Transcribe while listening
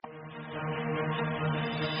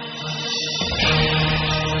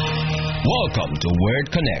Welcome to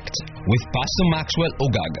Word Connect with Pastor Maxwell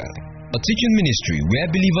Ogaga, a teaching ministry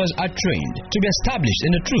where believers are trained to be established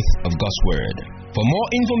in the truth of God's Word. For more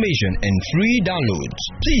information and free downloads,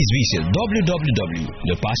 please visit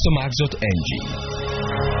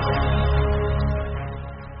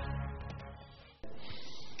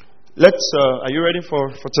www.thepastormax.ng. Are you ready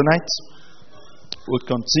for tonight? We'll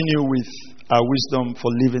continue with our Wisdom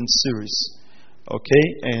for Living series.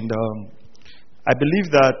 Okay, and I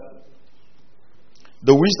believe that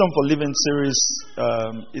the Wisdom for Living series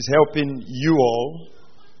is helping you all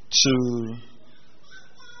to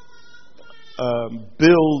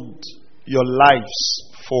build your lives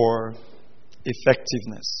for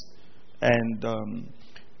effectiveness. And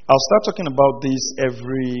I'll start talking about this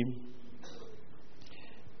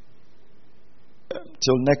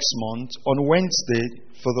till next month. On Wednesday,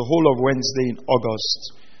 for the whole of Wednesday in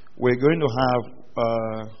August, we're going to have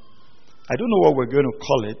I don't know what we're going to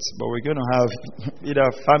call it, but we're going to have either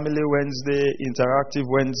Family Wednesday, Interactive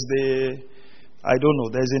Wednesday. I don't know.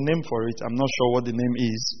 There's a name for it. I'm not sure what the name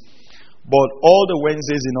is. But all the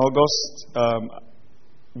Wednesdays in August,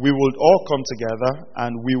 we will all come together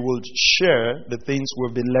and we will share the things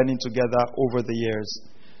we've been learning together over the years,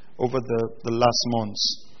 over the last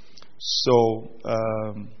months. So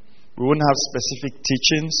we won't have specific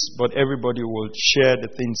teachings, but everybody will share the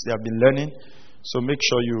things they have been learning. So make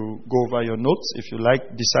sure you go over your notes. If you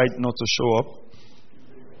decide not to show up.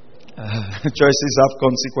 Choices have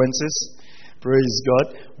consequences. Praise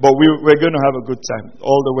God. But we're going to have a good time.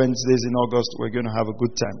 All the Wednesdays in August, we're going to have a good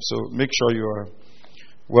time. So make sure you are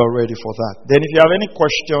well ready for that. Then if you have any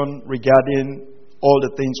question regarding all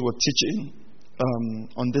the things we're teaching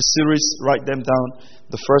on this series, write them down.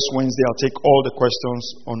 The first Wednesday, I'll take all the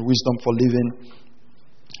questions on Wisdom for Living.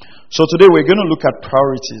 So today we're going to look at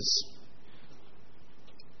priorities.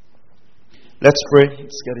 Let's pray.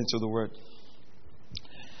 Let's get into the Word.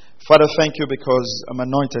 Father, thank you because I'm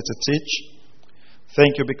anointed to teach.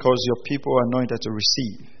 Thank you because your people are anointed to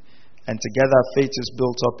receive. And together our faith is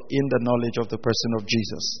built up in the knowledge of the person of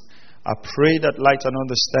Jesus. I pray that light and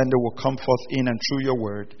understanding will come forth in and through your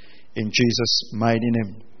word. In Jesus' mighty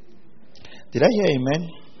name. Did I hear amen?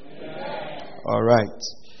 Amen. All right.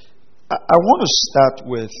 I want to start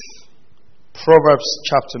with Proverbs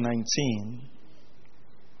chapter 19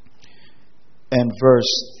 and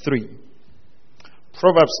verse 3.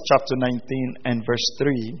 Proverbs chapter 19 and verse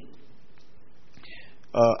 3.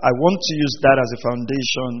 I want to use that as a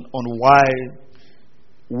foundation on why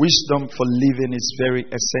wisdom for living is very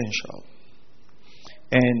essential.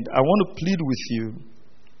 And I want to plead with you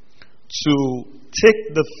to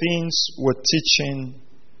take the things we're teaching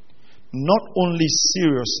not only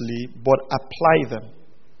seriously, but apply them.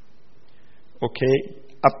 Okay?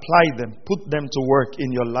 Apply them. Put them to work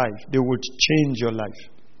in your life. They would change your life.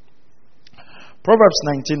 Proverbs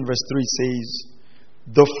 19 verse 3 says,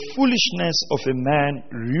 "The foolishness of a man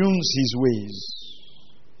ruins his ways,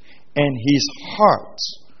 and his heart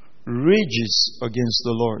rages against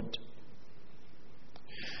the Lord."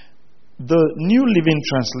 The New Living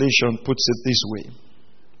Translation puts it this way.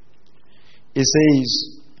 It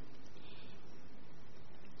says,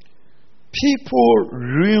 "People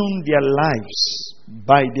ruin their lives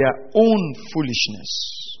by their own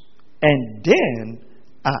foolishness, and then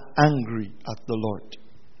are angry at the Lord."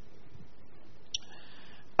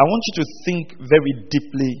 I want you to think very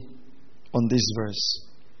deeply on this verse.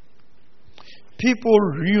 People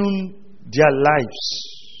ruin their lives,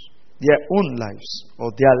 their own lives,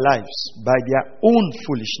 or their lives by their own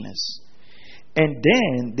foolishness, and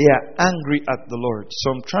then they are angry at the Lord.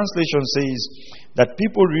 Some translation says that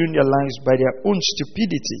people ruin their lives by their own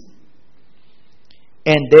stupidity,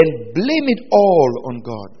 and then blame it all on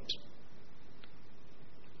God.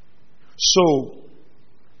 So,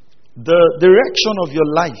 the direction of your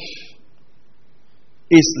life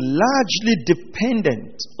is largely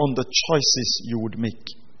dependent on the choices you would make.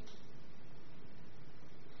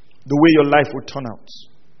 The way your life would turn out.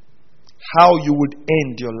 How you would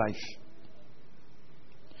end your life.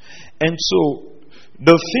 And so,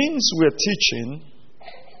 the things we're teaching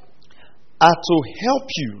are to help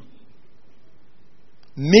you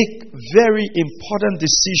make very important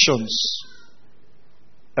decisions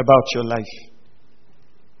about your life,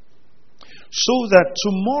 so that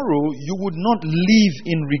tomorrow you would not live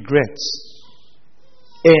in regrets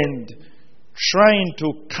and trying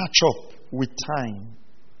to catch up with time,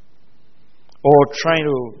 or trying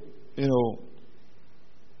to,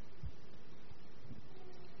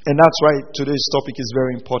 and that's why today's topic is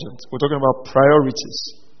very important. We're talking about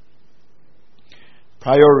priorities.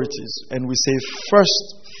 Priorities. And we say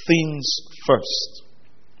first things first.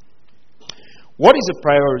 What is a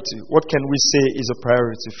priority? What can we say is a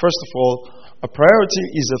priority? First of all, a priority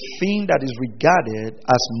is a thing that is regarded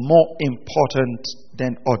as more important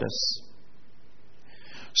than others.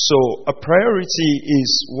 So, a priority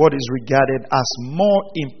is what is regarded as more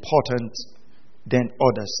important than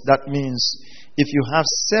others. That means if you have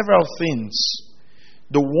several things,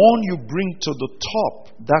 the one you bring to the top,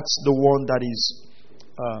 that's the one that is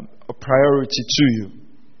a priority to you.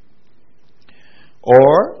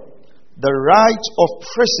 Or the right of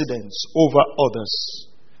precedence over others.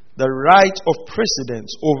 The right of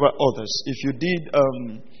precedence over others. If you did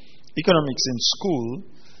economics in school,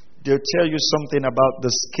 they'll tell you something about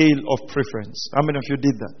the scale of preference. How many of you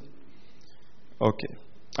did that? Okay.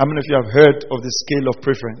 How many of you have heard of the scale of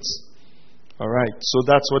preference? All right. So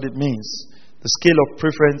that's what it means. The scale of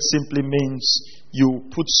preference simply means you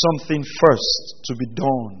put something first to be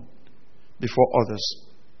done before others.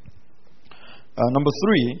 Number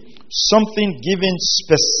 3, something given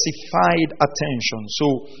specified attention.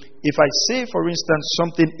 So, if I say, for instance,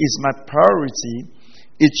 something is my priority,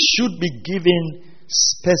 it should be given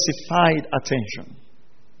specified attention.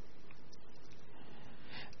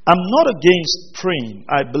 I'm not against praying.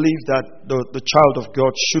 I believe that the child of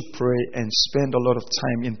God should pray and spend a lot of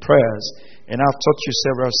time in prayers. And I've taught you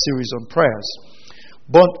several series on prayers.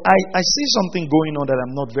 But I see something going on that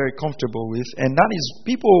I'm not very comfortable with, and that is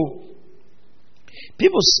people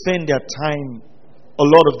spend their time, a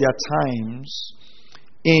lot of their times,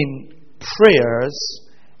 in prayers,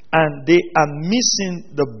 and they are missing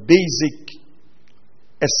the basic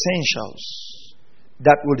essentials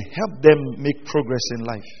that would help them make progress in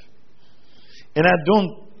life. And I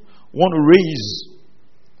don't want to raise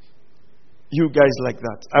you guys like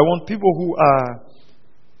that. I want people who are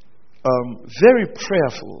very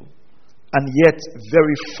prayerful and yet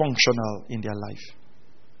very functional in their life.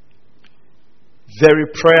 Very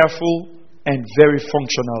prayerful and very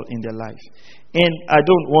functional in their life. And I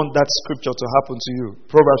don't want that scripture to happen to you.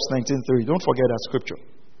 Proverbs 19:3. Don't forget that scripture.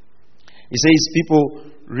 It says people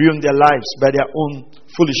ruin their lives by their own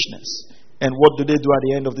foolishness. And what do they do at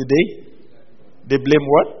the end of the day? They blame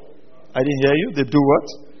what? I didn't hear you. They do what?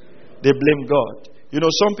 They blame God. You know,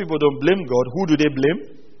 some people don't blame God. Who do they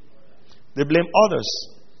blame? They blame others.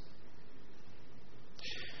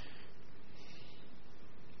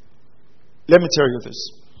 Let me tell you this.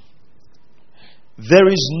 There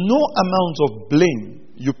is no amount of blame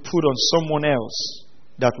you put on someone else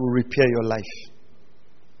that will repair your life.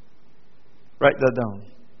 Write that down.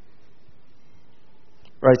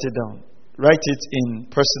 Write it down. Write it in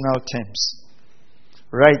personal terms.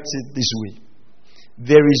 Write it this way.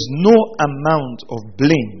 There is no amount of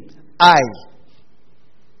blame. As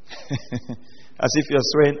if you're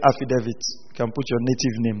swearing affidavit. You can put your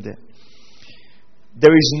native name there.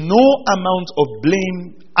 There is no amount of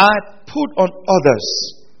blame I put on others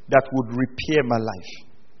that would repair my life.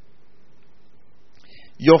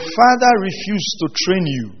 Your father refused to train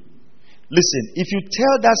you. Listen, if you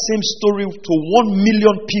tell that same story to 1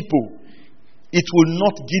 million people, it will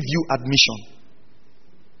not give you admission.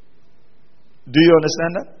 Do you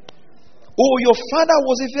understand that? Oh, your father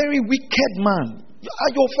was a very wicked man.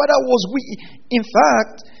 Your father was weak. In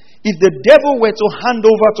fact, if the devil were to hand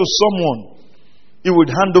over to someone, he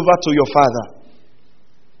would hand over to your father.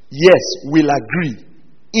 Yes, we'll agree.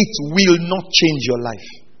 It will not change your life.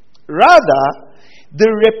 Rather, the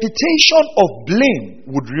reputation of blame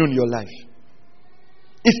would ruin your life.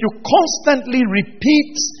 If you constantly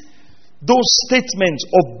repeat those statements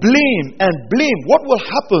of blame and blame, what will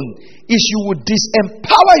happen is you will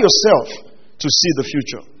disempower yourself to see the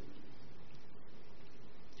future.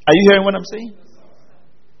 Are you hearing what I'm saying?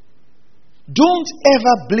 Don't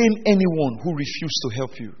ever blame anyone who refused to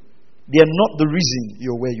help you. They are not the reason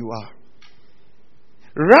you're where you are.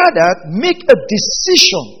 Rather, make a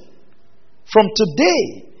decision from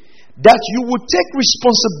today that you will take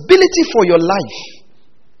responsibility for your life.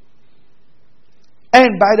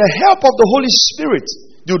 And by the help of the Holy Spirit,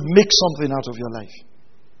 you would make something out of your life.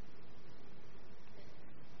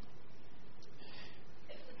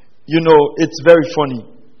 You know, it's very funny.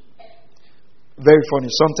 Very funny.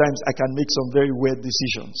 Sometimes I can make some very weird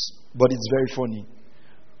decisions, but it's very funny.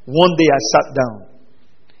 One day I sat down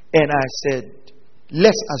and I said,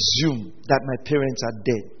 let's assume that my parents are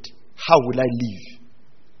dead. How will I live?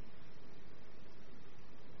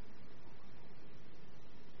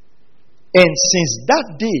 And since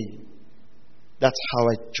that day, that's how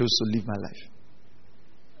I chose to live my life.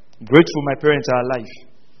 I'm grateful my parents are alive.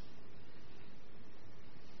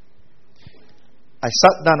 I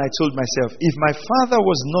sat down, I told myself, if my father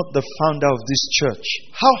was not the founder of this church,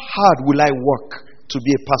 how hard will I work to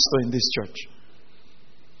be a pastor in this church?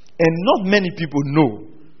 And not many people know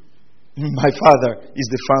my father is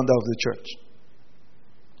the founder of the church.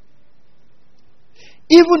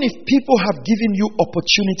 Even if people have given you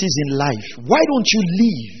opportunities in life, why don't you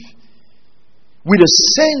live with a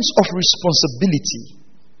sense of responsibility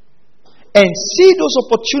and see those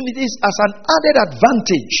opportunities as an added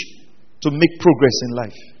advantage to make progress in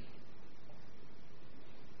life?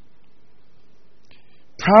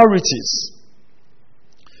 Priorities.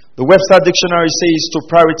 The Webster Dictionary says to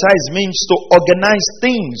prioritize means to organize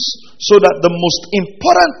things so that the most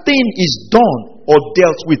important thing is done or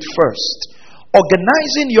dealt with first.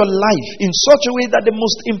 Organizing your life in such a way that the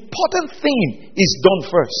most important thing is done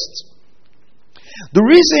first. The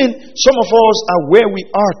reason some of us are where we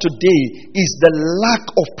are today is the lack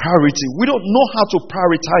of priority. We don't know how to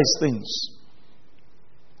prioritize things.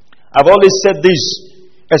 I've always said this,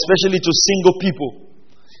 especially to single people.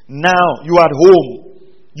 Now, you are at home.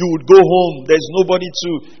 You would go home. There's nobody to...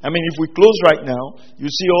 if we close right now, you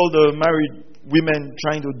see all the married women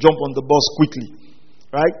trying to jump on the bus quickly.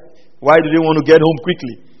 Right? Why do they want to get home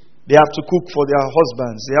quickly? They have to cook for their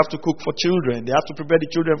husbands. They have to cook for children. They have to prepare the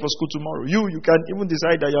children for school tomorrow. You can even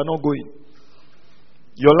decide that you're not going.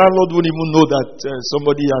 Your landlord wouldn't even know that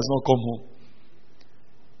somebody has not come home.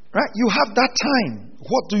 Right? You have that time.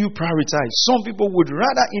 What do you prioritize? Some people would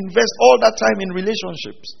rather invest all that time in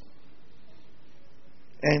relationships.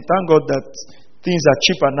 And thank God that things are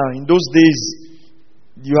cheaper now. In those days,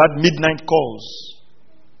 you had midnight calls.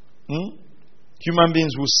 Human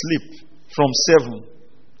beings will sleep from 7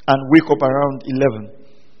 and wake up around 11.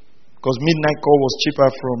 Because midnight call was cheaper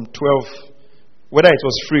from 12. Whether it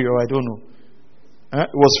was free or I don't know.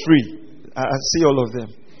 It was free. I see all of them.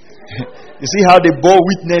 You see how they bore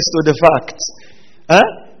witness to the fact.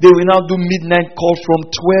 They will now do midnight call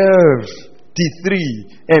from 12 to 3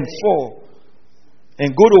 and 4.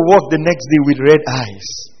 And go to work the next day with red eyes.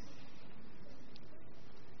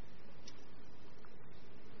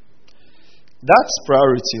 That's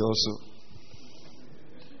priority also.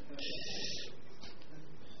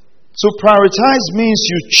 So prioritize means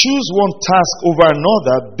you choose one task over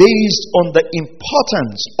another based on the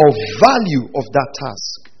importance or value of that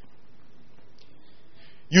task.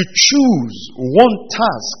 You choose one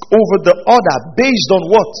task over the other based on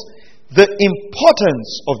what? The importance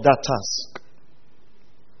of that task.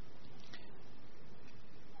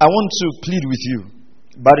 I want to plead with you.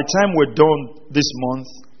 By the time we're done this month,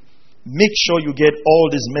 make sure you get all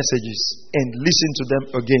these messages and listen to them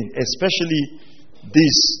again. Especially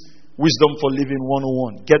this Wisdom for Living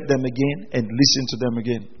 101. Get them again and listen to them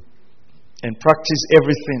again. And practice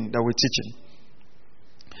everything that we're teaching.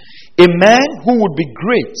 A man who would be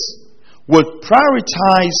great will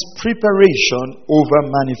prioritize preparation over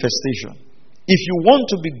manifestation. If you want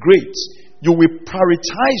to be great, you will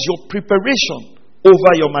prioritize your preparation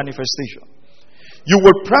over your manifestation. You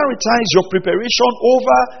will prioritize your preparation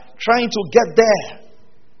over trying to get there.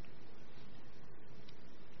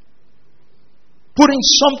 Putting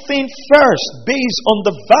something first based on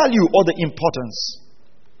the value or the importance.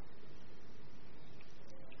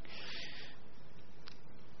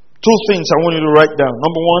 Two things I want you to write down.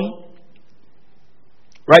 Number one,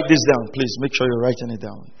 write this down, please. Make sure you're writing it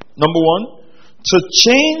down. Number one, to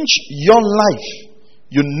change your life,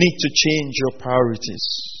 you need to change your priorities.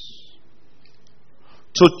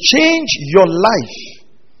 To change your life,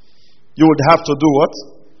 you would have to do what?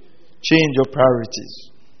 Change your priorities.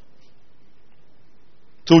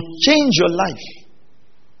 To change your life,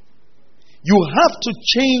 you have to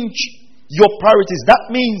change your priorities. That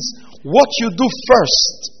means what you do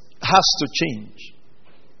first has to change.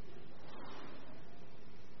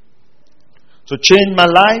 To change my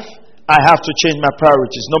life, I have to change my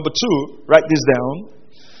priorities. Number two, write this down.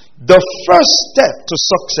 The first step to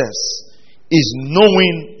success is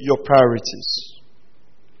knowing your priorities.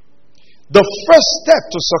 The first step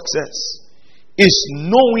to success is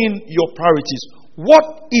knowing your priorities.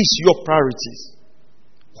 What is your priorities?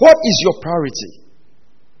 What is your priority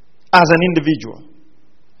as an individual?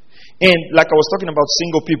 And like I was talking about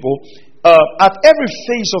single people, at every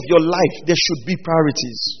phase of your life, there should be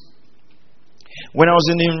priorities. When I was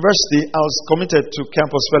in the university, I was committed to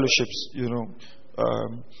campus fellowships,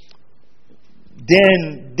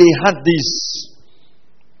 then they had these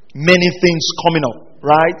many things coming up,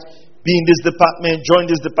 right? Be in this department, join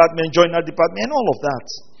that department, and all of that.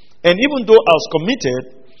 And even though I was committed,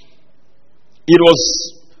 it was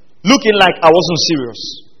looking like I wasn't serious.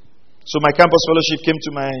 So my campus fellowship came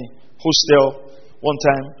to my hostel one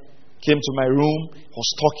time, came to my room, was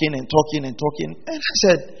talking. And I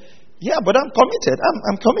said, yeah, but I'm committed.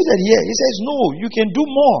 I'm committed here. He says, no, you can do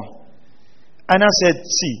more. And I said,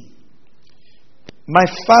 see, My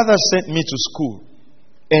father sent me to school.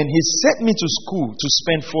 And he sent me to school to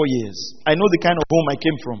spend 4 years. I know the kind of home I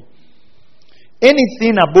came from.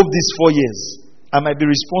 Anything above these 4 years, I might be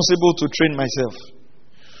responsible to train myself.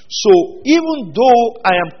 So even though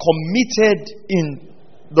I am committed in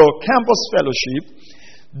the campus fellowship,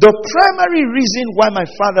 the primary reason why my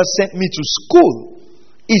father sent me to school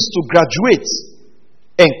is to graduate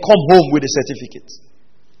and come home with a certificate.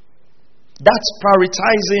 That's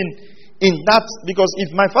prioritizing in that, because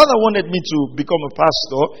if my father wanted me to become a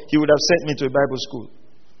pastor, he would have sent me to a Bible school.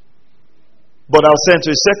 But I was sent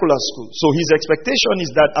to a secular school. So his expectation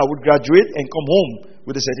is that I would graduate and come home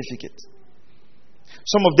with a certificate.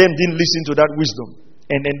 Some of them didn't listen to that wisdom.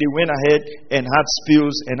 And then they went ahead and had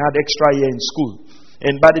spills and had extra year in school.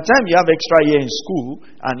 And by the time you have extra year in school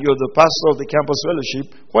and you're the pastor of the campus fellowship,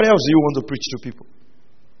 what else do you want to preach to people?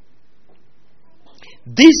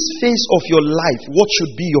 This phase of your life, what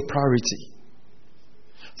should be your priority?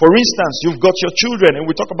 For instance, you've got your children, and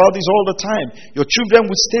we talk about this all the time. Your children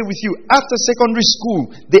will stay with you after secondary school.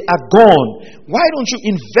 They are gone. Why don't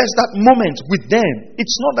you invest that moment with them?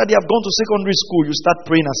 It's not that they have gone to secondary school, you start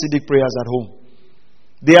praying acidic prayers at home.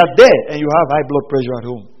 They are there, and you have high blood pressure at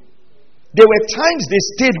home. There were times they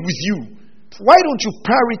stayed with you. Why don't you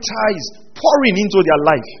prioritize pouring into their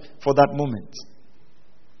life for that moment?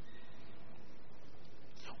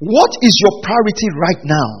 What is your priority right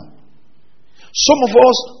now? Some of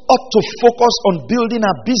us ought to focus on building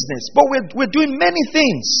our business, but we're doing many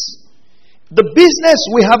things. The business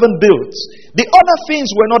we haven't built. The other things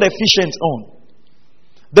we're not efficient on.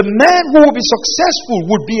 The man who will be successful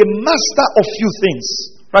would be a master of few things.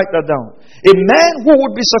 Write that down. A man who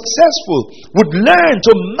would be successful would learn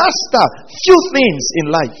to master few things in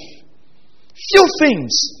life. Few things.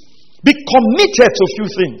 Be committed to few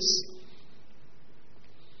things.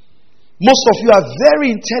 Most of you are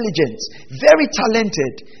very intelligent, very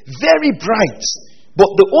talented, very bright. But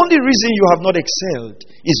the only reason you have not excelled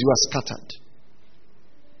is you are scattered.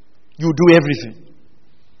 You do everything.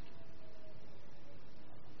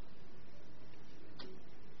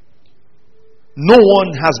 No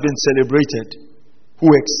one has been celebrated who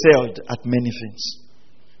excelled at many things.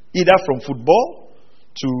 Either from football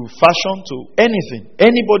to fashion to anything.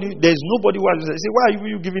 Anybody, there's nobody who has say, why are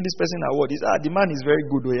you giving this person an award? The man is very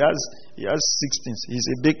good. He has 6 things. He's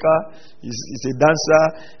a baker, he's a dancer,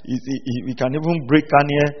 he can even break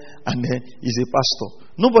Kanye, and he's a pastor.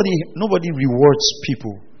 Nobody rewards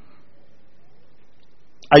people.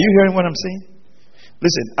 Are you hearing what I'm saying?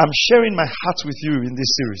 Listen, I'm sharing my heart with you in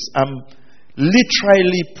this series. I'm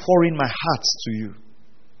literally pouring my heart to you.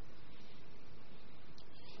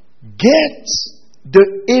 Get the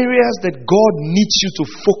areas that God needs you to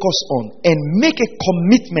focus on and make a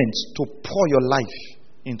commitment to pour your life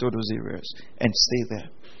into those areas and stay there.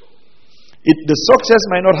 The success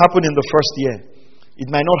might not happen in the first year. It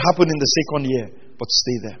might not happen in the second year, but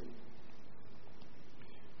stay there.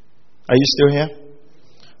 Are you still here?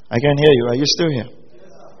 I can hear you. Are you still here?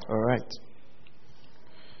 All right.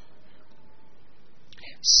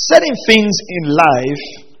 Certain things in life,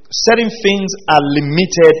 certain things are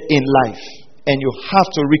limited in life. And you have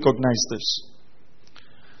to recognize this.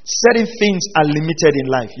 Certain things are limited in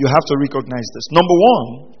life. You have to recognize this. Number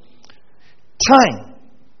one, time.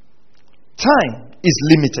 Time is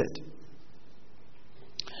limited.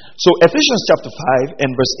 So Ephesians chapter 5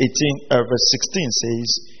 and verse 16 says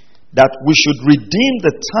that we should redeem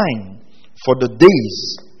the time, for the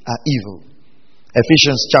days are evil.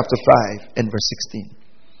 Ephesians chapter 5 and verse 16.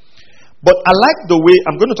 But I like the way,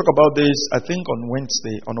 I'm going to talk about this, I think, on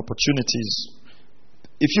Wednesday, on opportunities.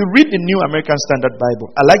 If you read the New American Standard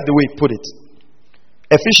Bible, I like the way it put it.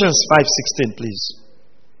 Ephesians 5:16, please.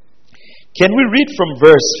 Can we read from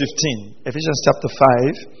verse 15? Ephesians chapter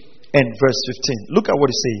 5 and verse 15. Look at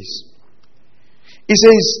what it says. It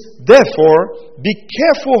says, therefore, be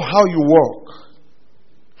careful how you walk,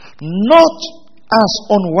 not as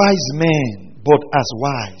unwise men, but as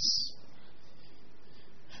wise.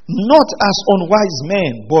 Not as unwise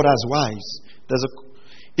men, but as wise.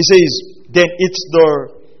 It says, then it's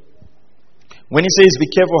when it says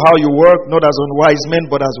be careful how you work, not as unwise men,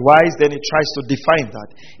 but as wise, then it tries to define that.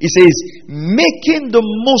 It says, making the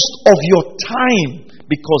most of your time,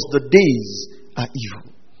 because the days are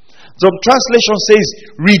evil. Some translation says,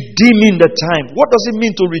 redeeming the time. What does it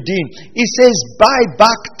mean to redeem? It says, buy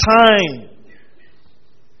back time.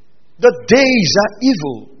 The days are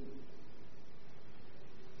evil.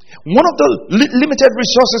 One of the limited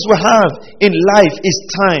resources we have in life is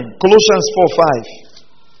time. Colossians 4:5.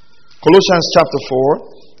 Colossians chapter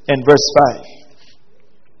 4 and verse 5.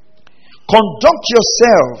 Conduct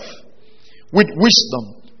yourself with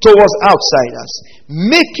wisdom, towards outsiders,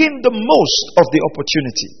 making the most of the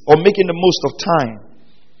opportunity, or making the most of time,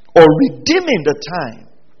 or redeeming the time.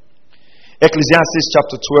 Ecclesiastes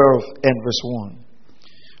chapter 12 and verse 1.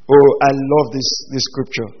 Oh, I love this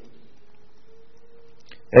scripture.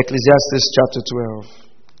 Ecclesiastes chapter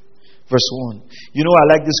 12, verse 1. You know,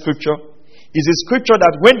 I like this scripture. It's a scripture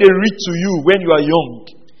that when they read to you when you are young,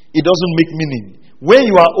 it doesn't make meaning. When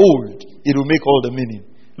you are old, it will make all the meaning.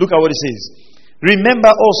 Look at what it says. Remember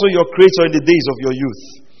also your Creator in the days of your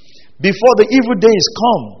youth, before the evil days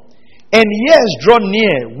come, and years draw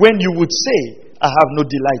near when you would say, I have no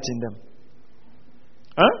delight in them.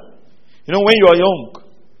 Huh? You know, when you are young,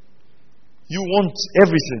 you want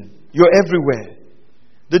everything. You're everywhere.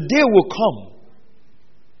 The day will come,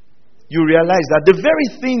 you realize that the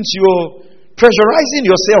very things you're pressurizing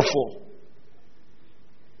yourself for,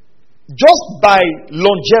 just by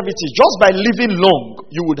longevity, just by living long,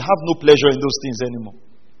 you would have no pleasure in those things anymore.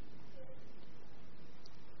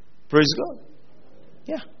 Praise God.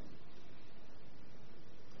 Yeah.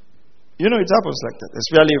 You know, it happens like that.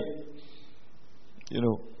 Especially, you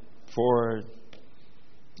know, for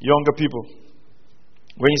younger people.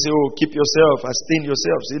 When you say, oh, keep yourself, abstain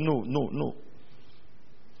yourself, say, no.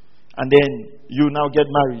 And then you now get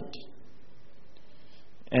married.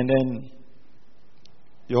 And then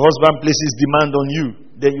your husband places demand on you.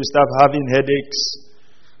 Then you start having headaches.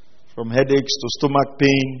 From headaches to stomach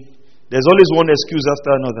pain. There's always one excuse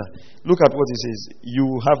after another. Look at what he says.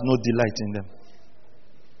 You have no delight in them.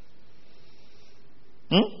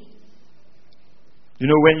 You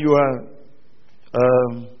know, when you are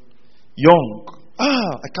young,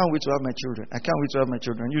 I can't wait to have my children. I can't wait to have my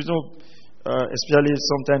children. You know, especially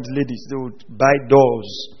sometimes ladies, they would buy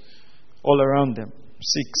dolls all around them.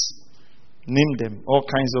 6. Name them. All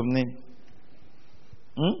kinds of names.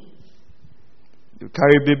 You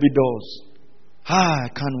carry baby dolls. I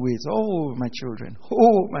can't wait. Oh, my children.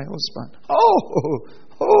 Oh, my husband. Oh,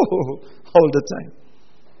 all the time.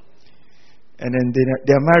 And then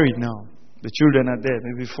they are married now. The children are there,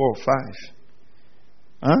 maybe 4 or 5.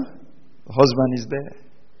 The husband is there.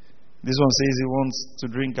 This one says he wants to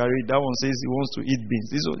drink curry. That one says he wants to eat beans.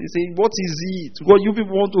 This one is saying, what is it? What, you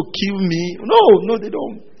people want to kill me? No, they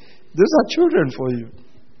don't. Those are children for you.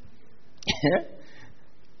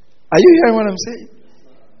 Are you hearing what I'm saying?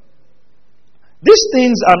 These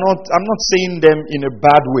things are not, I'm not saying them in a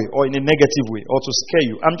bad way or in a negative way or to scare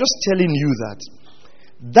you. I'm just telling you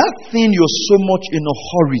that thing you're so much in a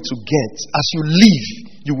hurry to get, as you live,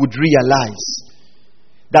 you would realize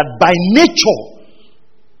that by nature,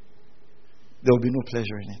 there will be no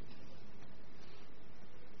pleasure in it.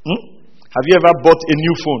 Have you ever bought a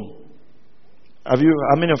new phone? How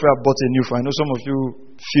many of you have bought a new phone? I know some of you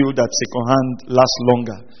feel that second hand lasts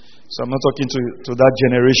longer. So I'm not talking to that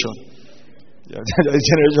generation. Yeah, that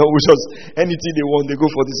generation who just anything they want, they go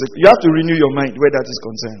for the second. You have to renew your mind where that is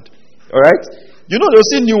concerned. Alright? You know, they'll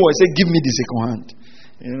say new one, say, give me the second hand.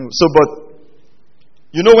 You know, so but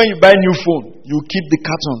you know when you buy a new phone, you keep the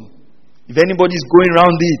carton. If anybody's going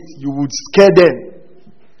around it, you would scare them.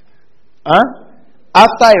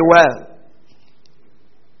 After a while,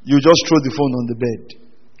 you just throw the phone on the bed.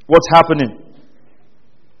 What's happening?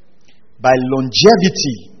 By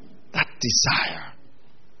longevity, that desire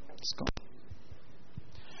is gone.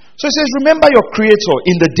 So it says, remember your Creator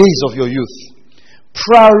in the days of your youth.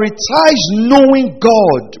 Prioritize knowing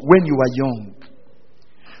God when you are young.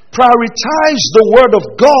 Prioritize the Word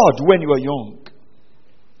of God when you are young.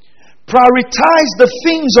 Prioritize the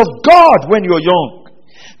things of God when you are young.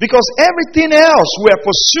 Because everything else we are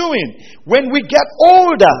pursuing, when we get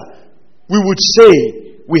older, we would say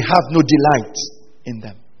we have no delight in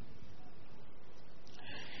them.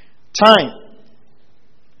 Time.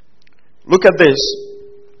 Look at this.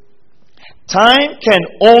 Time can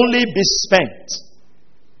only be spent.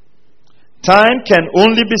 Time can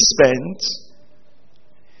only be spent.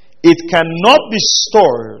 It cannot be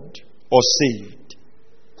stored or saved.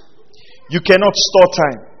 You cannot store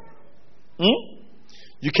time.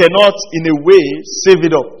 You cannot, in a way, save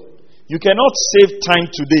it up. You cannot save time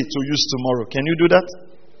today to use tomorrow. Can you do that?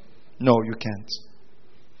 No, you can't.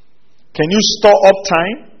 Can you store up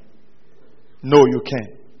time? No, you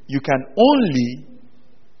can't. You can only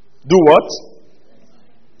do what?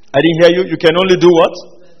 I didn't hear you. You can only do what?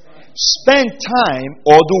 Spend time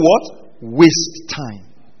or do what? Waste time.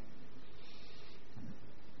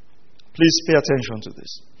 Please pay attention to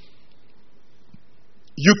this.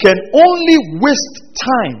 You can only waste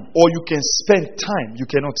time or you can spend time. You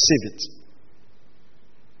cannot save it.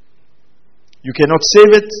 You cannot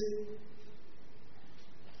save it.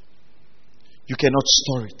 You cannot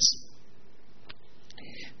store it.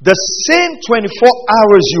 The same 24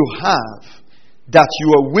 hours you have that you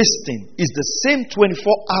are wasting is the same 24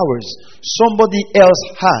 hours somebody else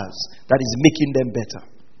has that is making them better.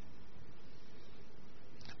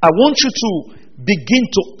 I want you to begin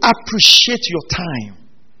to appreciate your time.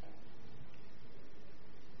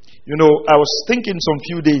 You know, I was thinking some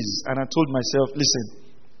few days and I told myself, listen,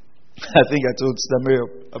 I think I told Stammer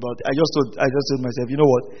about it. I just told myself, you know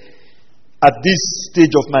what? At this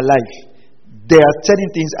stage of my life, there are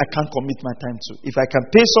certain things I can't commit my time to. If I can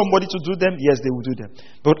pay somebody to do them, yes, they will do them.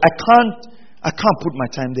 But I can't put my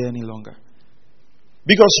time there any longer.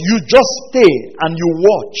 Because you just stay and you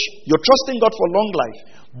watch. You're trusting God for long life,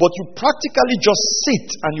 but you practically just sit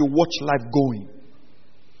and you watch life going.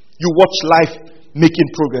 You watch life making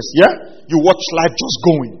progress, yeah? You watch life just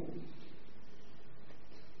going.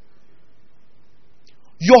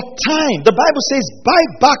 Your time, the Bible says, buy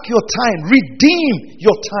back your time, redeem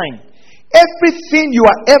your time. Everything you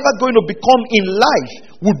are ever going to become in life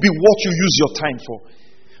would be what you use your time for.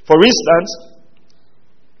 For instance,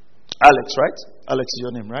 Alex, right? Alex is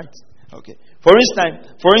your name, right? Okay. For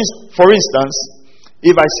instance,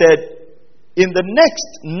 if I said, in the next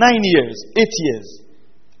 9 years, 8 years,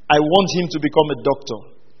 I want him to become a doctor.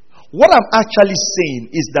 What I'm actually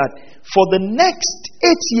saying is that for the next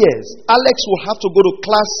 8 years, Alex will have to go to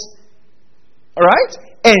class, all right,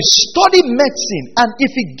 and study medicine. And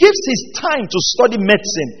if he gives his time to study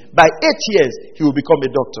medicine, by 8 years, he will become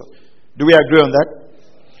a doctor. Do we agree on that?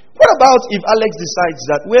 What about if Alex decides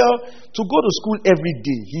that, well, to go to school every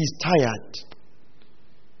day, he's tired,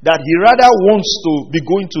 that he rather wants to be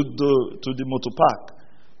going to the motor park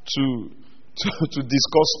to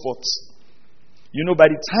discuss sports. You know, by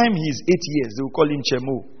the time he's 8 years, they will call him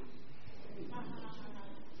Chemo.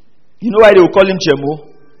 You know why they will call him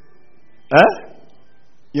Chemo? Huh?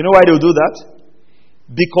 You know why they will do that?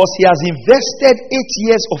 Because he has invested 8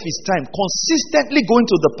 years of his time consistently going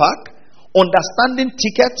to the park, understanding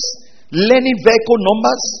tickets, learning vehicle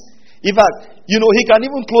numbers. In fact, you know, he can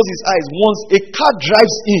even close his eyes once a car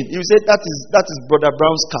drives in. He will say, that is Brother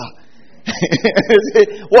Brown's car.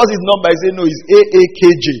 What's his number? He say, no, it's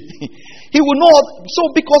AAKJ. He will not. So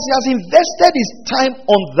because he has invested his time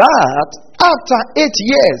on that, after 8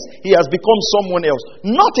 years, he has become someone else.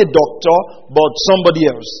 Not a doctor, but somebody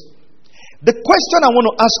else. The question I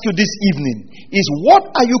want to ask you this evening is, what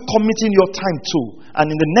are you committing your time to? And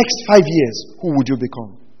in the next 5 years, who would you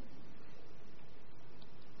become?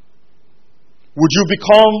 Would you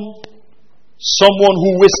become someone who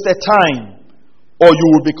wasted time? Or you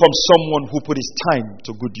will become someone who put his time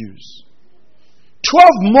to good use? 12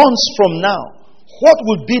 months from now, what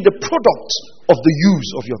will be the product of the use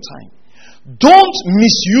of your time? Don't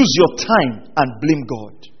misuse your time and blame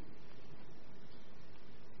God.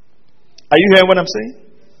 Are you hearing what I'm saying?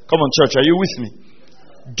 Come on, church, are you with me?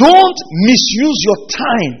 Don't misuse your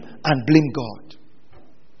time and blame God.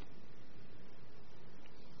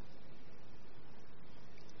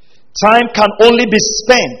 Time can only be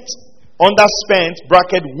spent, underspent,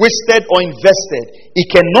 bracket, wasted or invested. It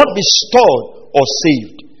cannot be stored or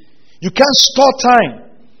saved. You can't store time.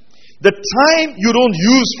 The time you don't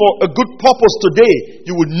use for a good purpose today,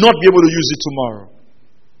 you will not be able to use it tomorrow.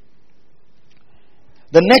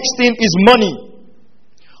 The next thing is money.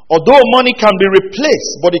 Although money can be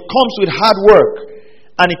replaced, but it comes with hard work,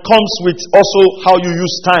 and it comes with also how you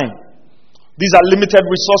use time. These are limited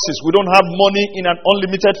resources. We don't have money in an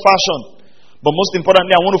unlimited fashion. But most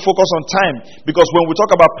importantly, I want to focus on time, because when we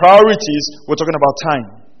talk about priorities, we're talking about time.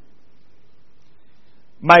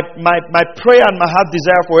 My prayer and my heart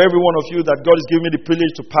desire for every one of you that God is giving me the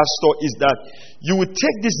privilege to pastor is that you would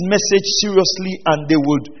take this message seriously, and they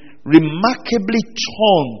would remarkably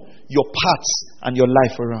turn your paths and your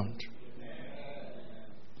life around.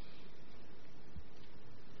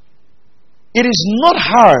 It is not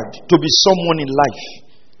hard to be someone in life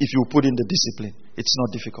if you put in the discipline. It's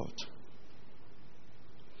not difficult.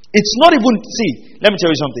 It's not even, see, let me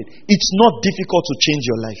tell you something. It's not difficult to change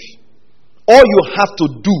your life. All you have to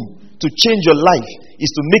do to change your life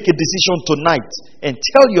is to make a decision tonight and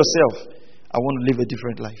tell yourself, I want to live a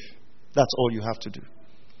different life. That's all you have to do.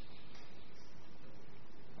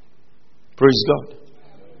 Praise God.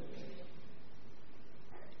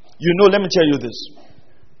 You know, let me tell you this.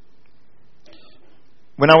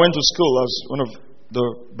 When I went to school, I was one of the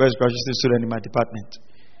best graduate students in my department.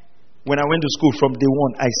 When I went to school from day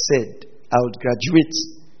one, I said I would graduate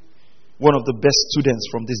one of the best students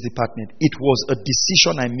from this department. It was a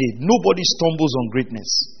decision I made. Nobody stumbles on greatness.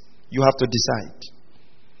 You have to decide.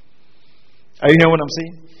 Are you hearing what I'm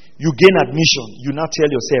saying? You gain admission. You now tell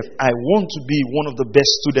yourself, I want to be one of the best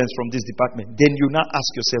students from this department. Then you now ask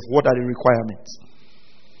yourself, what are the requirements?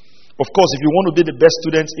 Of course, if you want to be the best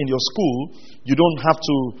student in your school, you don't have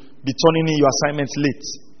to be turning in your assignments late.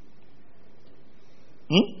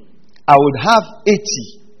 I would have 80.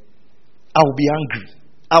 I will be angry.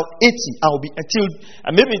 80. I will be until,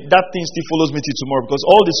 and maybe that thing still follows me till tomorrow, because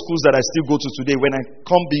all the schools that I still go to today, when I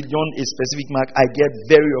come beyond a specific mark, I get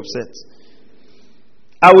very upset.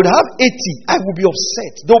 I would have 80. I will be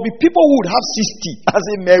upset. There will be people who would have 60. I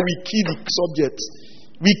say, man, we kill the subject.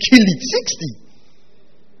 We kill it.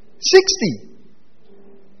 60.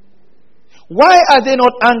 Why are they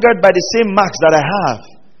not angered by the same marks that I have?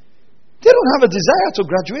 They don't have a desire to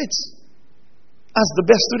graduate as the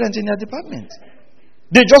best student in their department.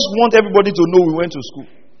 They just want everybody to know we went to school.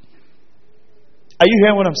 Are you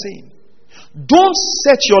hearing what I'm saying? Don't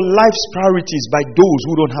set your life's priorities by those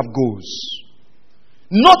who don't have goals.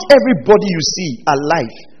 Not everybody you see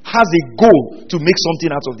alive has a goal to make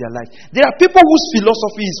something out of their life. There are people whose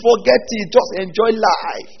philosophy is forget it, just enjoy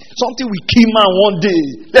life. Something will kill man one day.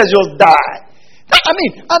 Let's just die.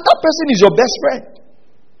 And that person is your best friend.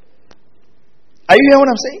 Are you hearing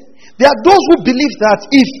what I'm saying? There are those who believe that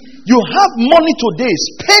if you have money today,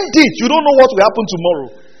 spend it. You don't know what will happen tomorrow.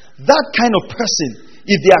 That kind of person,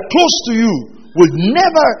 if they are close to you, will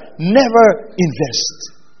never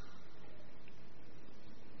invest.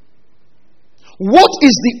 What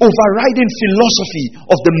is the overriding philosophy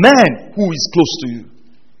of the man who is close to you?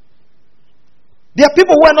 There are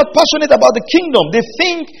people who are not passionate about the kingdom. They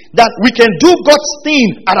think that we can do God's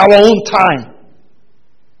thing at our own time.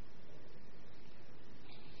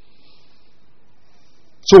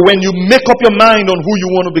 So when you make up your mind on who you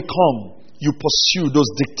want to become, you pursue those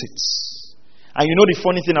dictates. And you know the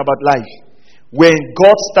funny thing about life? When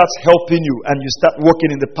God starts helping you and you start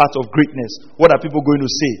walking in the path of greatness, what are people going to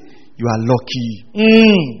say? You are lucky.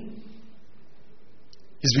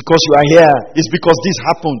 It's because you are here. It's because this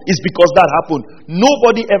happened. It's because that happened.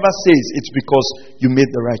 Nobody ever says it's because you made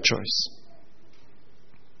the right choice.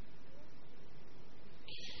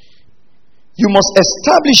 You must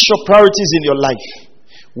establish your priorities in your life.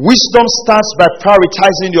 Wisdom starts by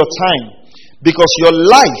prioritizing your time, because your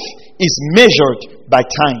life is measured by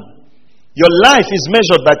time. Your life is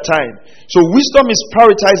measured by time. So wisdom is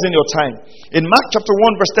prioritizing your time. In Mark chapter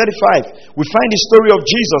 1 verse 35, we find the story of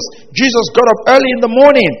Jesus. Jesus got up early in the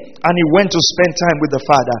morning and he went to spend time with the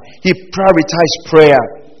Father. He prioritized prayer.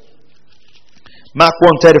 Mark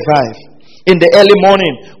 1:35. In the early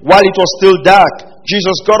morning, while it was still dark,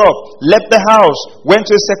 Jesus got up, left the house, went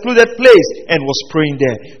to a secluded place and was praying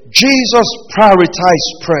there. Jesus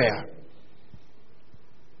prioritized prayer.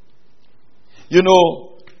 You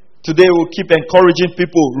know, today we'll keep encouraging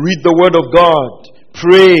people, read the word of God,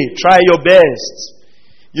 pray, try your best.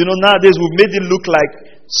 You know, nowadays we've made it look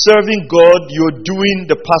like serving God, you're doing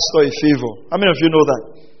the pastor a favor. How many of you know that?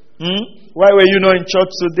 Why were you not in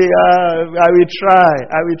church today? I will try.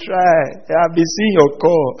 I've been seeing your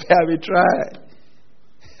call. I will try.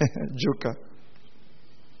 Joker.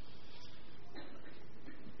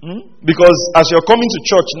 Because as you're coming to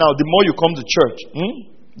church now, the more you come to church,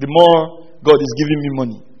 the more God is giving me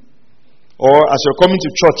money. Or as you're coming to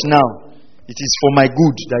church now, it is for my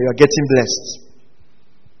good that you are getting blessed.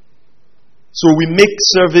 So we make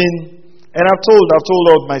serving, and I've told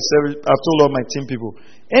all my team people,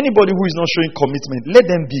 anybody who is not showing commitment, let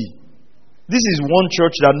them be. This is one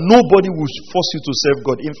church that nobody will force you to serve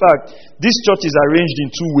God. In fact, this church is arranged in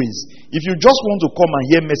two ways. If you just want to come and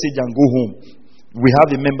hear message and go home, we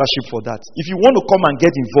have a membership for that. If you want to come and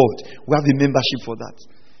get involved, we have a membership for that.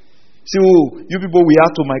 Say, oh, you people, we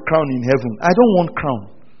are to my crown in heaven. I don't want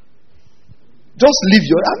crown. Just leave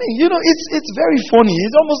your... it's very funny.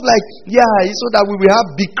 It's almost like, it's so that we will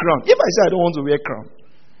have big crown. If I say I don't want to wear crown,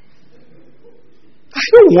 I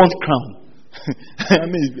don't want crown. there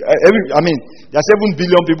are 7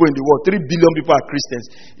 billion people in the world. 3 billion people are Christians.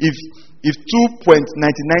 If 2.99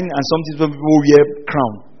 and something people wear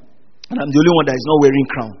crown, and I'm the only one that is not wearing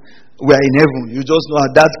crown, we are in heaven. You just know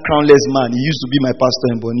that crownless man, he used to be my pastor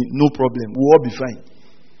in Bonny. No problem. We'll all be fine.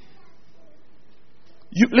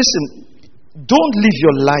 You listen, don't live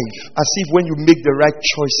your life as if when you make the right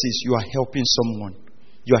choices, you are helping someone.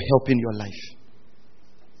 You are helping your life.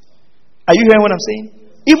 Are you hearing what I'm saying?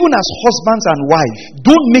 Even as husbands and wives,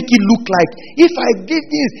 don't make it look like, if I did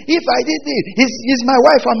this, he's my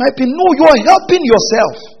wife, I'm helping. No, you are helping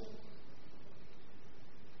yourself.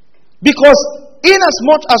 Because in as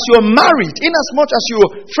much as you're married, in as much as you're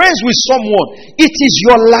friends with someone, it is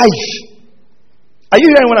your life. Are you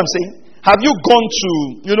hearing what I'm saying? Have you gone to,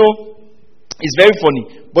 It's very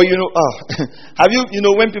funny. But have you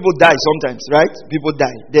when people die sometimes, right? People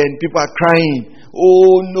die. Then people are crying.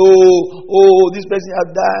 Oh no. Oh, this person has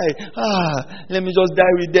died. Let me just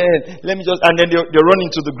die with them. And then they're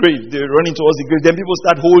running to the grave. They're running towards the grave. Then people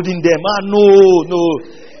start holding them. No.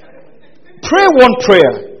 Pray one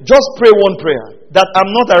prayer. Just pray one prayer. That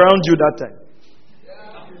I'm not around you that time.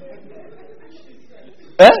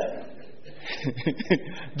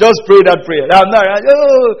 Just pray that prayer. I'm not. I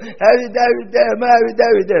will die with them. I will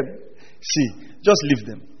die with them. See, just leave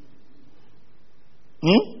them.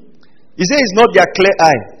 He says it's not their clear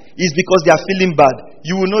eye. It's because they are feeling bad.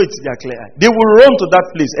 You will know it's their clear eye. They will run to that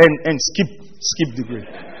place and skip the grave.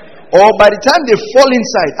 Or by the time they fall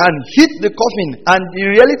inside and hit the coffin and the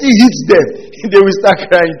reality hits them, they will start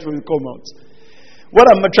crying to come out. What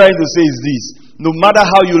I'm trying to say is this: no matter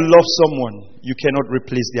how you love someone, you cannot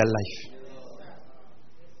replace their life.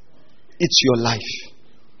 It's your life.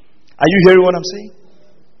 Are you hearing what I'm saying?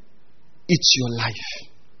 It's your life.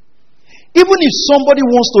 Even if somebody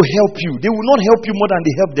wants to help you, they will not help you more than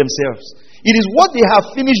they help themselves. It is what they have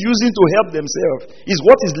finished using to help themselves is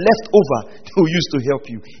what is left over they will use to help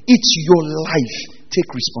you. It's your life. Take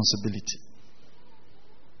responsibility.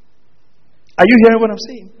 Are you hearing what I'm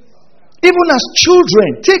saying? Even as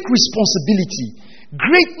children, take responsibility.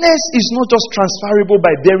 Greatness is not just transferable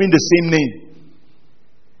by bearing the same name.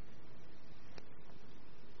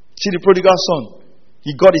 See the prodigal son.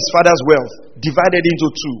 He got his father's wealth, divided into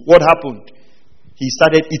two. What happened? He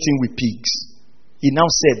started eating with pigs. He now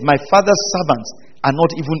said, my father's servants are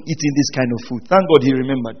not even eating this kind of food. Thank God he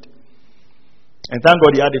remembered. And thank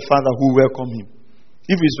God he had a father who welcomed him.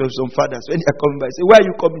 If it was some fathers, when they are coming by, say, where are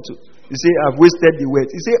you coming to? He say, I've wasted the words.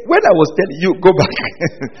 He say, when I was telling you, go back.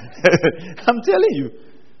 I'm telling you.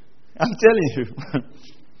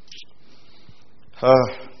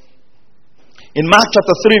 In Mark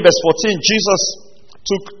chapter 3 verse 14, Jesus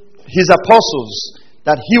took his apostles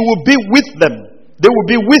that he would be with them. They would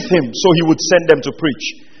be with him, so he would send them to preach.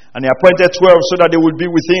 And he appointed 12 so that they would be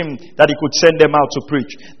with him, that he could send them out to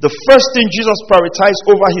preach. The first thing Jesus prioritized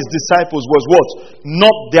over his disciples was what?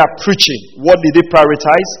 Not their preaching. What did they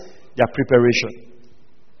prioritize? Their preparation.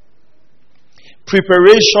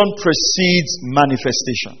 Preparation precedes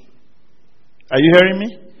manifestation. Are you hearing me?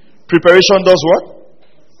 Preparation does what?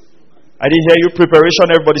 I didn't hear you.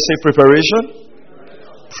 Preparation. Everybody say preparation.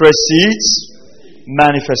 Precedes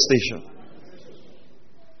manifestation.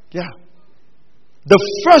 Yeah. The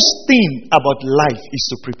first thing about life is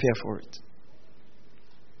to prepare for it.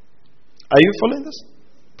 Are you following this?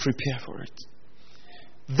 Prepare for it.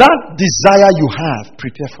 That desire you have,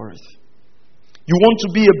 prepare for it. You want to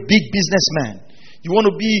be a big businessman. You want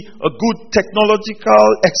to be a good technological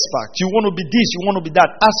expert. You want to be this, you want to be that.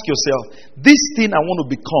 Ask yourself, this thing I want to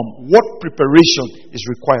become, what preparation is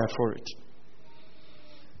required for it?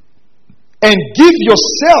 And give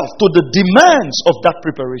yourself to the demands of that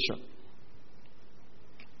preparation.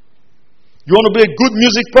 You want to be a good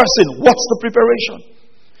music person, what's the preparation?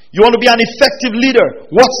 You want to be an effective leader,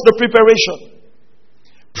 what's the preparation?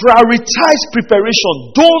 Prioritize preparation.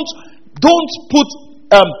 Don't put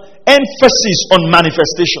emphasis on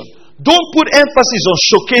manifestation. Don't put emphasis on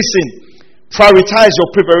showcasing. Prioritize your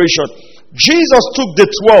preparation. Jesus took the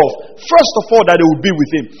 12, first of all, that they would be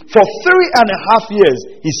with him. For 3.5 years,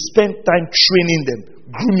 he spent time training them,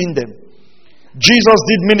 grooming them. Jesus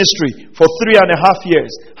did ministry for 3.5 years.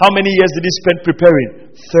 How many years did he spend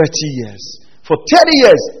preparing? 30 years. For 30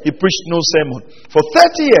 years, he preached no sermon. For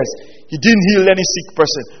 30 years, he didn't heal any sick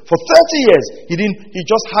person. For 30 years, he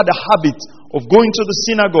just had a habit of going to the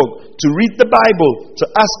synagogue to read the Bible, to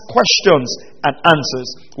ask questions and answers.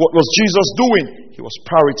 What was Jesus doing? He was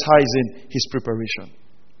prioritizing his preparation.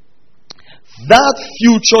 That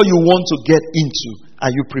future you want to get into,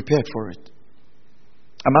 are you prepared for it?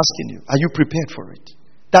 I'm asking you, are you prepared for it?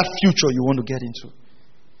 That future you want to get into.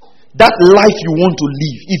 That life you want to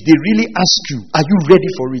live, if they really ask you, are you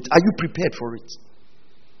ready for it? Are you prepared for it?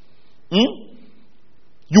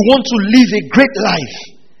 You want to live a great life.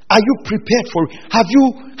 Are you prepared for it? Have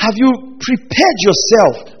you prepared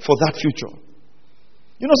yourself for that future?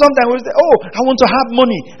 You know, sometimes we say, oh, I want to have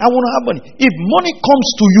money. I want to have money. If money comes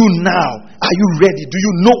to you now, are you ready? Do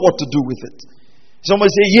you know what to do with it?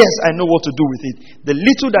 Somebody say, yes, I know what to do with it. The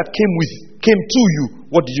little that came to you,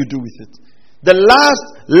 what did you do with it? The last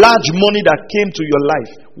large money that came to your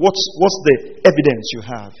life, what's the evidence you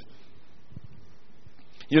have?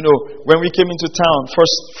 You know, when we came into town,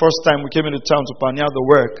 first time we came into town to pioneer the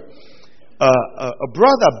work, a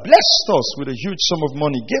brother blessed us with a huge sum of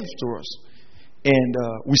money, gave to us. And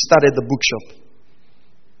we started the bookshop.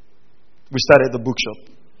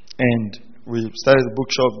 And we started the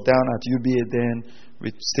bookshop down at UBA then. We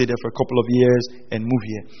stayed there for a couple of years and moved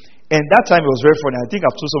here. And that time it was very funny. I think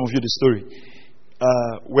I've told some of you the story.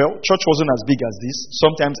 Church wasn't as big as this.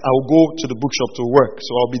 Sometimes I'll go to the bookshop to work,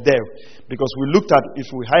 so I'll be there. Because we looked at if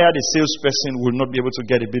we hired a salesperson, we'll not be able to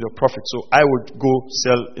get a bit of profit. So I would go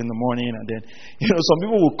sell in the morning, and then, some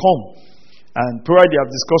people will come. And probably they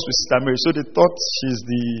have discussed with Sister Mary. So they thought she's she's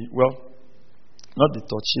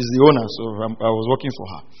the owner. So I was working for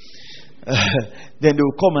her. Then they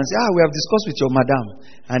will come and say, we have discussed with your madam.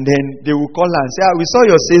 And then they will call her and say, we saw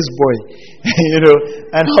your sales boy.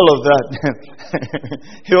 And all of that.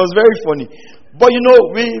 It was very funny. But it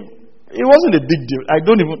wasn't a big deal.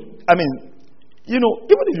 Even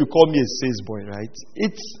if you call me a sales boy, right?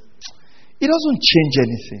 It doesn't change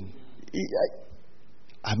anything.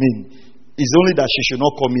 It's only that she should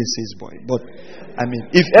not call me a sales boy. But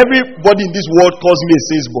if everybody in this world calls me a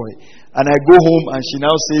sales boy, and I go home and she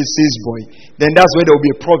now says sales boy, then that's where there will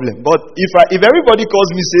be a problem. But if everybody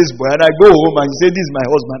calls me sales boy and I go home and say this is my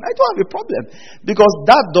husband, I don't have a problem, because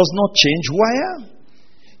that does not change who I am.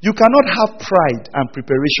 You cannot have pride and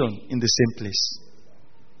preparation in the same place.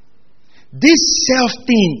 This self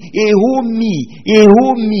thing, who me,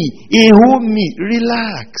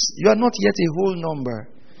 relax. You are not yet a whole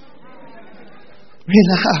number.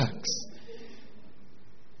 Relax.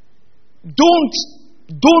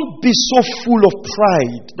 Don't be so full of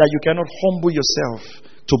pride that you cannot humble yourself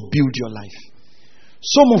to build your life.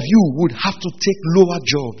 Some of you would have to take lower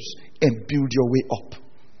jobs and build your way up.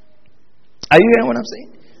 Are you hearing what I'm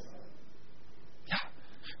saying? Yeah.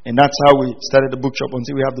 And that's how we started the bookshop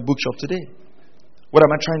until we have the bookshop today. What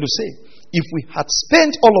am I trying to say? If we had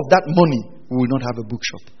spent all of that money, we would not have a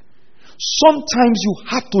bookshop. Sometimes you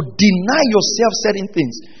have to deny yourself certain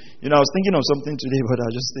things. I was thinking of something today, but I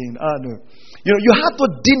was just thinking, no. You have to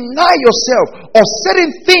deny yourself of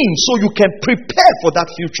certain things so you can prepare for that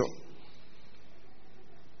future.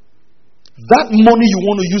 That money you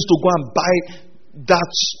want to use to go and buy that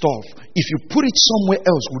stuff, if you put it somewhere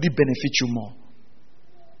else, would it benefit you more?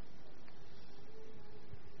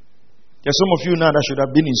 There's some of you now that should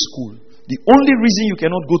have been in school. The only reason you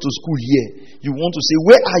cannot go to school here, you want to say,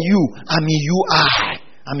 where are you? I'm in UI.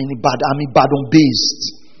 I'm in Ibadan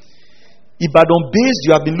based. Ibadan based,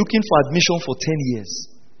 you have been looking for admission for 10 years.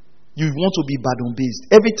 You want to be Ibadan based.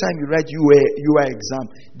 Every time you write UI exam,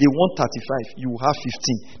 they want 35, you have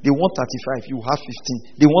 15. They want 35, you have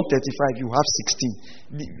 15. They want 35, you have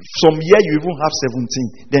 16. Some year you even have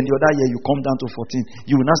 17. Then the other year you come down to 14.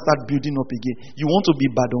 You will now start building up again. You want to be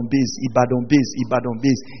Ibadan based.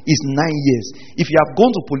 It's 9 years. If you have gone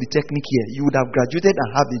to Polytechnic here, you would have graduated and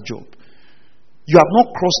have a job. You have not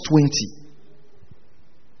crossed 20.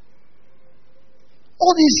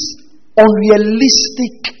 All this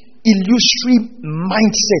unrealistic, illusory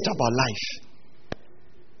mindset about life.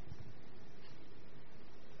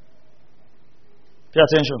 Pay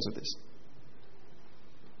attention to this.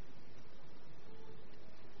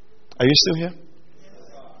 Are you still here?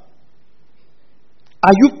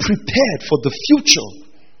 Are you prepared for the future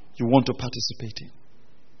you want to participate in?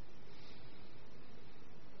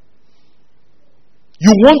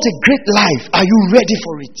 You want a great life. Are you ready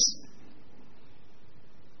for it?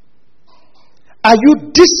 Are you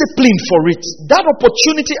disciplined for it? That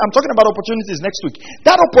opportunity, I'm talking about opportunities next week.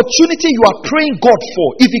 That opportunity you are praying God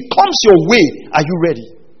for, if it comes your way, are you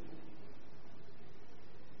ready?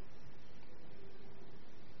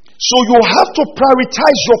 So you have to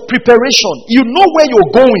prioritize your preparation. You know where you're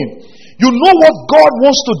going. You know what God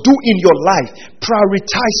wants to do in your life.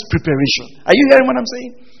 Prioritize preparation. Are you hearing what I'm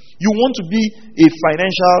saying? You want to be a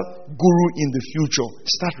financial guru in the future.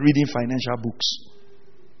 Start reading financial books.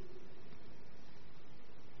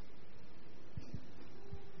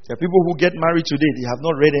 There are people who get married today, they have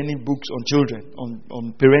not read any books on children,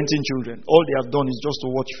 on parenting children. All they have done is just to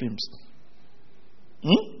watch films.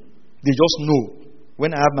 They just know.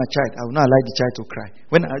 When I have my child, I will not allow the child to cry.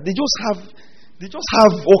 They just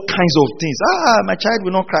have all kinds of things. My child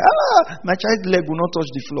will not cry. My child's leg will not touch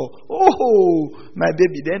the floor. Oh, my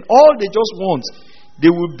baby. Then all they just want, they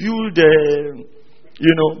will build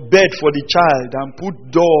bed for the child and put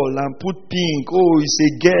doll and put pink. Oh, it's a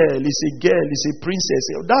girl, it's a princess.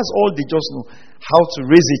 That's all they just know. How to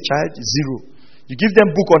raise a child, zero. You give them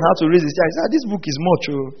book on how to raise a child. This book is much.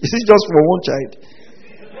 Is it just for one child?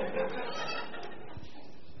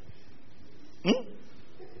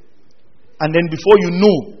 And then before you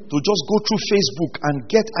know, to just go through Facebook and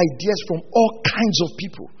get ideas from all kinds of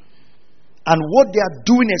people. And what they are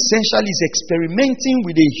doing essentially is experimenting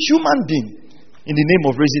with a human being in the name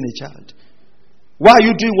of raising a child. Why are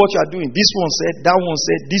you doing what you are doing? This one said, that one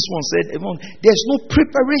said, this one said, everyone. There's no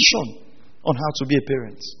preparation. on how to be a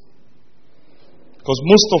parent. Because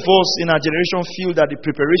most of us in our generation feel that the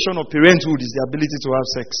preparation of parenthood is the ability to have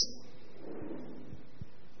sex.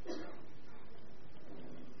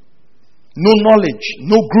 No knowledge,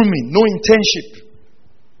 no grooming, no internship.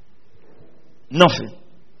 Nothing.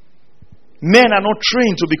 Men are not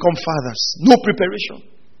trained to become fathers. No preparation.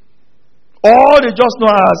 All they just know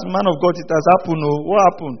as man of God, it has happened. Oh, what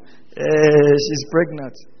happened? She's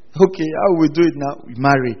pregnant. Okay, how will we do it now? We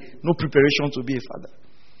marry. No preparation to be a father.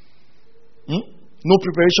 No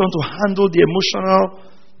preparation to handle the emotional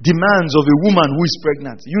demands of a woman who is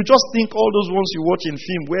pregnant. You just think all those ones you watch in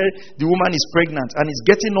film where the woman is pregnant and is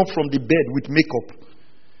getting up from the bed with makeup.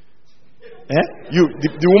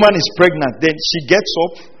 The woman is pregnant, then she gets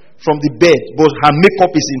up from the bed, but her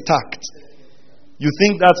makeup is intact. You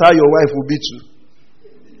think that's how your wife will be too.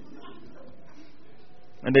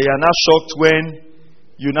 And then you are now shocked when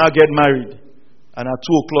you now get married. And at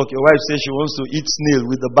 2 o'clock, your wife says she wants to eat snail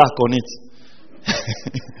with the back on it.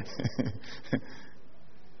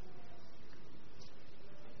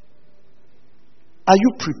 Are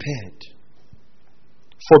you prepared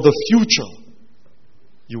for the future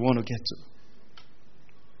you want to get to?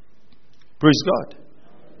 Praise God.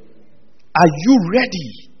 Are you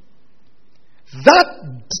ready? That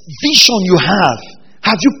vision you have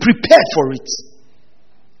you prepared for it?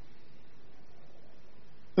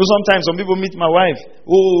 You know, sometimes some people meet my wife.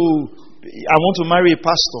 Oh, I want to marry a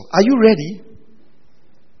pastor. Are you ready?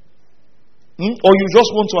 Or you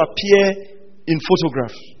just want to appear in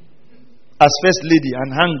photograph as first lady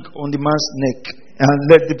and hang on the man's neck and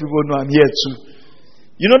let the people know I'm here too.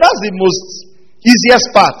 You know, that's the most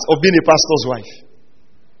easiest part of being a pastor's wife.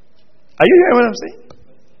 Are you hearing what I'm saying?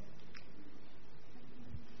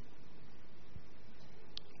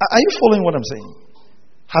 Are you following what I'm saying?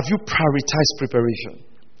 Have you prioritized preparation?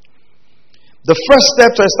 The first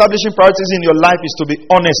step to establishing priorities in your life is to be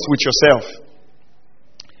honest with yourself.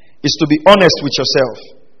 Is to be honest with yourself.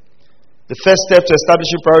 The first step to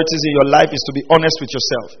establishing priorities in your life is to be honest with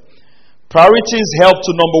yourself. Priorities help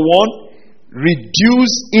to, number one,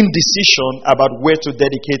 reduce indecision about where to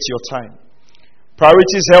dedicate your time.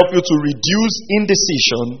 Priorities help you to reduce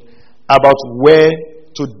indecision about where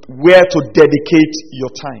to dedicate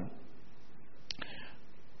your time.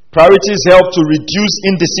 Priorities help to reduce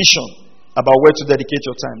indecision about where to dedicate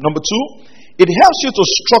your time. Number two, it helps you to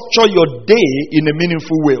structure your day in a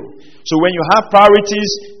meaningful way. So when you have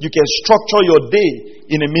priorities, you can structure your day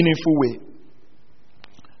in a meaningful way.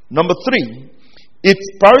 Number three,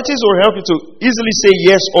 priorities will help you to easily say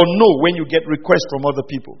yes or no when you get requests from other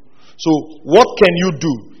people. So what can you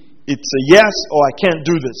do? It's a yes or I can't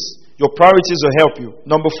do this. Your priorities will help you.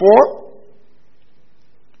 Number four,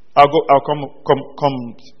 I'll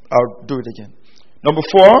do it again. Number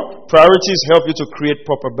four, priorities help you to create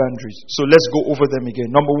proper boundaries. So let's go over them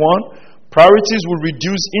again. Number one, priorities will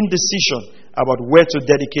reduce indecision about where to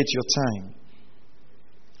dedicate your time.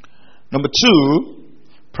 Number two,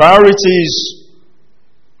 priorities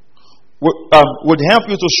would help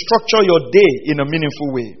you to structure your day in a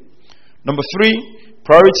meaningful way. Number three,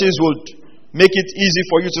 priorities would make it easy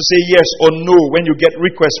for you to say yes or no when you get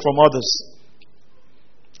requests from others.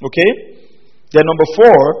 Okay? Then number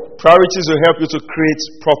four, priorities will help you to create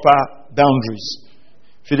proper boundaries.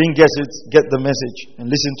 If you didn't get it, get the message and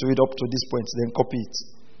listen to it up to this point, then copy it.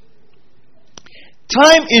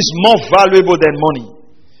 Time is more valuable than money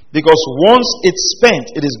because once it's spent,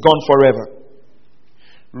 it is gone forever.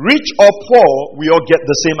 Rich or poor, we all get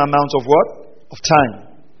the same amount of what? Of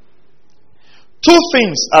time. Two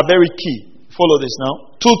things are very key. Follow this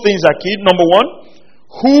now. Two things are key. Number one,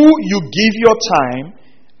 who you give your time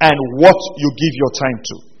and what you give your time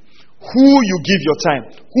to. Who you give your time,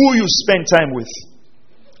 who you spend time with,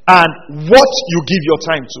 and what you give your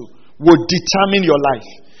time to will determine your life.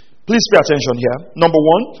 Please pay attention here. Number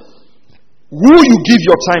one, who you give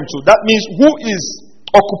your time to. That means who is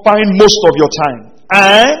occupying most of your time.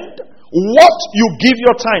 And what you give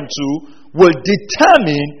your time to will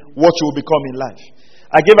determine what you will become in life.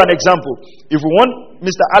 I gave an example. If we want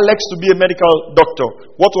Mr. Alex to be a medical doctor,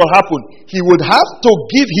 what will happen? He would have to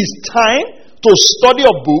give his time to study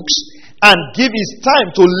of books and give his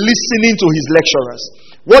time to listening to his lecturers.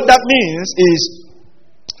 What that means is,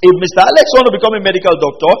 if Mr. Alex wants to become a medical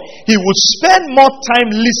doctor, he would spend more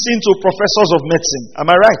time listening to professors of medicine.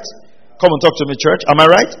 Am I right? Come and talk to me, church. Am I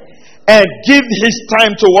right? And give his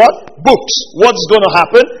time to what? Books. What's going to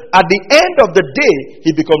happen? At the end of the day,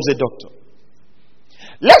 he becomes a doctor.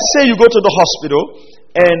 Let's say you go to the hospital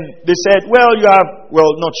and they said,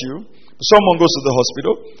 not you. Someone goes to the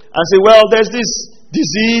hospital and say, there's this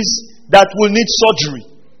disease that will need surgery.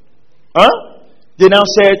 They now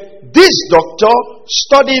said, this doctor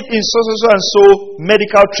studied in so and so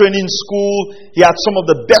medical training school. He had some of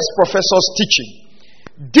the best professors teaching.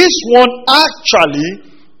 This one actually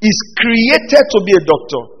is created to be a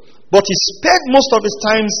doctor, but he spent most of his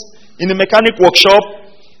times in a mechanic workshop,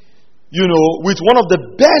 with one of the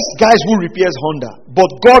best guys who repairs Honda. But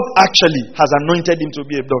God actually has anointed him to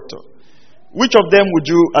be a doctor. Which of them would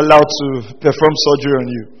you allow to perform surgery on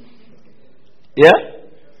you? Yeah?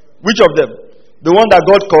 Which of them? The one that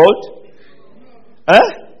God called?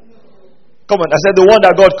 Come on, I said the one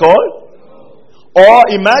that God called? Or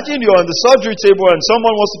imagine you're on the surgery table and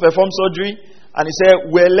someone wants to perform surgery and he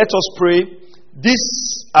said, well, let us pray.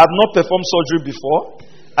 I've not performed surgery before.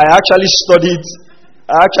 I actually studied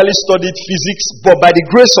physics, but by the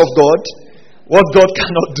grace of God, what God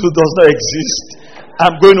cannot do does not exist.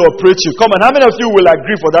 I'm going to operate you. Come on, how many of you will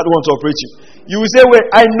agree for that one to operate you? You will say, well,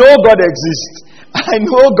 I know God exists. I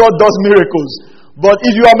know God does miracles. But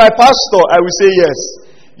if you are my pastor, I will say yes.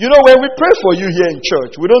 When we pray for you here in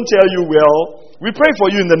church, we don't tell you, well, we pray for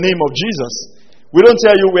you in the name of Jesus. We don't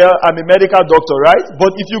tell you, well, I'm a medical doctor, right?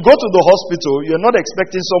 But if you go to the hospital, you're not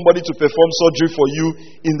expecting somebody to perform surgery for you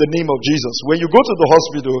in the name of Jesus. When you go to the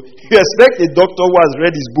hospital, you expect a doctor who has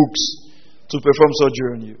read his books to perform surgery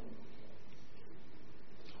on you.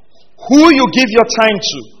 Who you give your time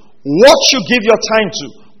to, what you give your time to,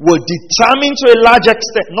 will determine to a large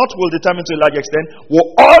extent,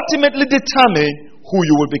 will ultimately determine who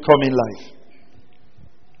you will become in life.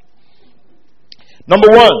 Number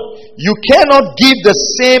one, you cannot give the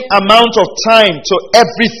same amount of time to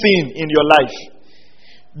everything in your life.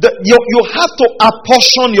 You have to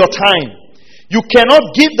apportion your time. You cannot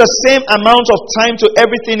give the same amount of time to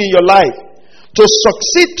everything in your life. To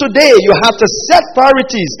succeed today, you have to set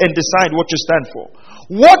priorities and decide what you stand for.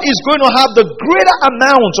 What is going to have the greater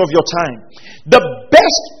amount of your time? The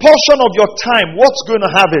best portion of your time, what's going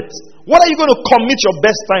to have it? What are you going to commit your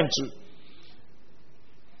best time to?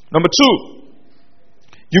 Number two,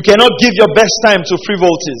 you cannot give your best time to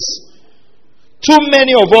frivolities. Too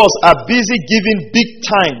many of us are busy giving big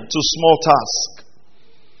time to small tasks.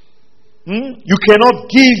 You cannot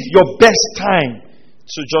give your best time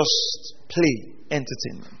to just play,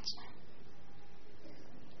 entertainment.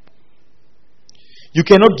 You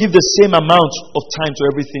cannot give the same amount of time to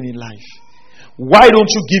everything in life. Why don't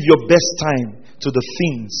you give your best time to the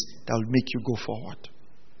things that will make you go forward?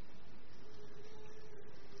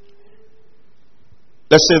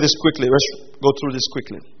 Let's say this quickly. Let's go through this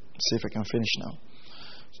quickly. See if I can finish now.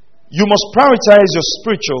 You must prioritize the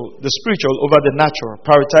spiritual over the natural.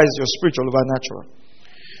 Prioritize your spiritual over natural.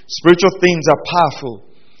 Spiritual things are powerful.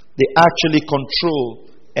 They actually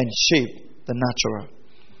control and shape the natural.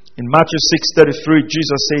 In Matthew 6:33,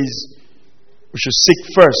 Jesus says, we should seek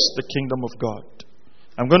first the kingdom of God.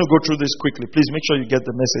 I'm going to go through this quickly. Please make sure you get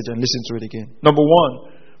the message and listen to it again. Number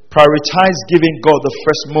one, prioritize giving God the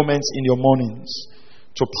first moments in your mornings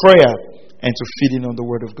to prayer and to feeding on the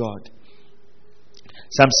Word of God.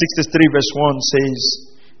 Psalm 63 verse 1 says,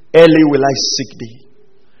 early will I seek thee.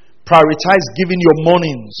 Prioritize giving your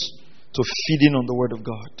mornings to feeding on the Word of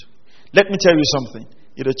God. Let me tell you something.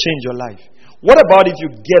 It'll change your life. What about if you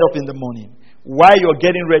get up in the morning while you're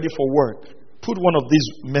getting ready for work? Put one of these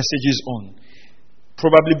messages on.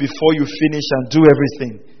 Probably before you finish and do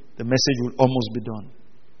everything, the message will almost be done.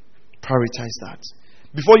 Prioritize that.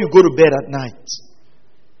 Before you go to bed at night,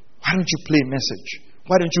 why don't you play a message?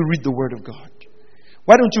 Why don't you read the Word of God?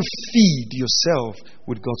 Why don't you feed yourself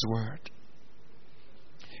with God's Word?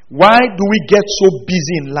 Why do we get so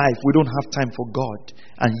busy in life we don't have time for God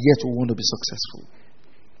and yet we want to be successful?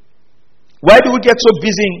 Why do we get so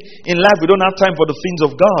busy in life we don't have time for the things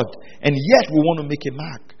of God and yet we want to make a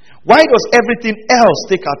mark? Why does everything else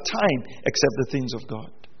take our time except the things of God?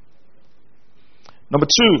 Number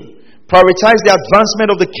two, prioritize the advancement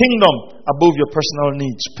of the kingdom above your personal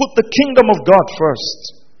needs. Put the kingdom of God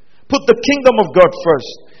first. Put the kingdom of God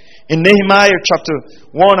first. In Nehemiah chapter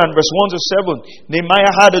 1 and verse 1 to 7,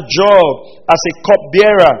 Nehemiah had a job as a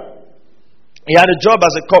cupbearer. He had a job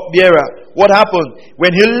as a cupbearer. What happened?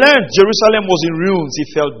 When he learned Jerusalem was in ruins, he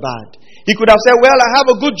felt bad. He could have said, well, I have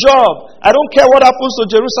a good job. I don't care what happens to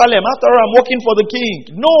Jerusalem. After all, I'm working for the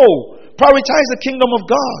king. No. Prioritize the kingdom of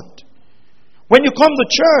God. When you come to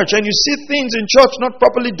church and you see things in church not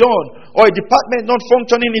properly done or a department not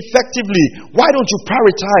functioning effectively, why don't you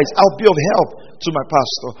prioritize? I'll be of help to my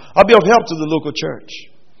pastor. I'll be of help to the local church.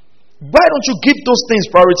 Why don't you give those things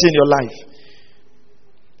priority in your life?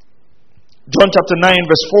 John chapter 9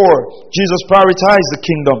 verse 4, Jesus prioritized the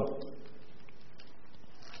kingdom.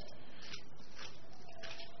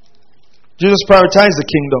 Jesus prioritized the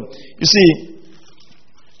kingdom. You see,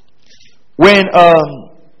 when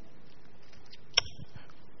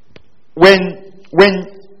when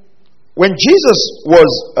Jesus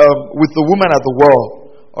was with the woman at the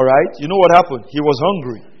well, all right, you know what happened? He was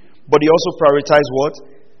hungry, but he also prioritized what?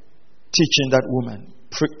 Teaching that woman,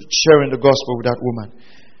 sharing the gospel with that woman.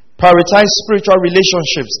 Prioritize spiritual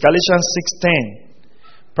relationships. Galatians 6:10.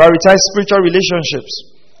 Prioritize spiritual relationships.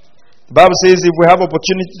 The Bible says if we have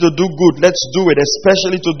opportunity to do good, let's do it,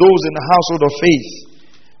 especially to those in the household of faith.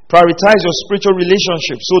 Prioritize your spiritual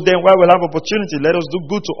relationships. So then while we'll have opportunity, let us do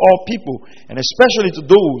good to all people, and especially to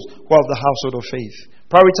those who have the household of faith.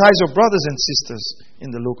 Prioritize your brothers and sisters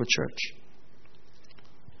in the local church.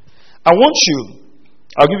 I'll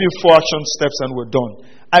give you 4 action steps and we're done.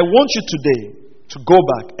 I want you today to go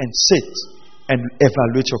back and sit and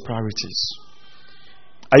evaluate your priorities.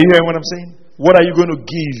 Are you hearing what I'm saying? What are you going to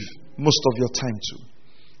give most of your time to?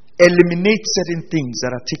 Eliminate certain things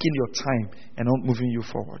that are taking your time and not moving you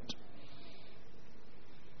forward.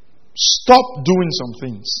 Stop doing some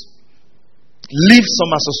things. Leave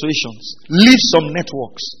some associations. Leave some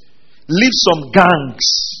networks. Leave some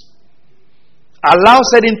gangs. Allow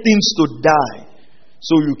certain things to die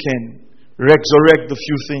so you can resurrect the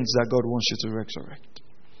few things that God wants you to resurrect.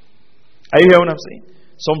 Are you hearing what I'm saying?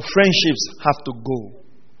 Some friendships have to go.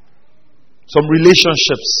 Some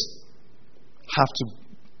relationships have to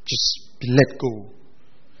just be let go.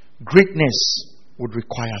 Greatness would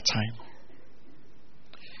require time.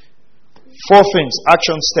 4 things.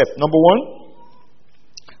 Action step. Number 1,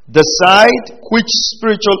 decide which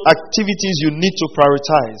spiritual activities you need to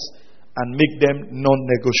prioritize and make them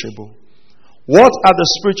non-negotiable. What are the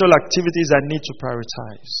spiritual activities I need to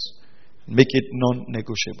prioritize? Make it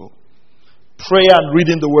non-negotiable. Prayer and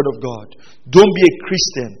reading the Word of God. Don't be a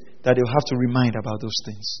Christian that you'll have to remind about those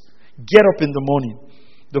things. Get up in the morning.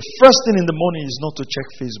 The first thing in the morning is not to check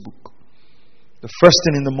Facebook. The first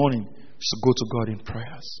thing in the morning is to go to God in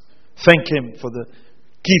prayers. Thank Him for the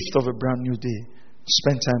gift of a brand new day.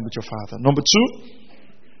 Spend time with your Father. Number 2,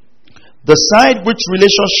 decide which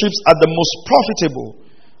relationships are the most profitable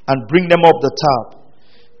and bring them up the tab.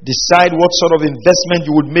 Decide what sort of investment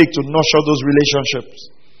you would make to nurture those relationships.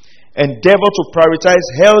 Endeavor to prioritize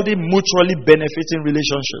healthy, mutually benefiting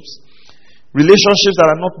relationships. Relationships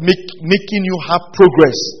that are not making you have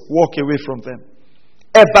progress. Walk away from them.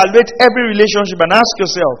 Evaluate every relationship and ask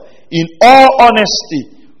yourself, in all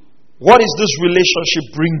honesty, what is this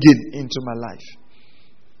relationship bringing into my life?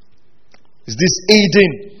 Is this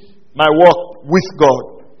aiding my walk with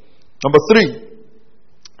God? Number 3,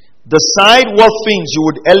 decide what things you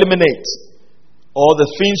would eliminate, or the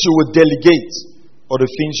things you would delegate, or the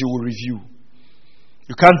things you will review.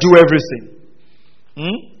 You can't do everything.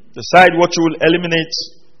 Decide what you will eliminate,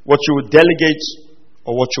 what you will delegate,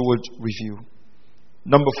 or what you would review.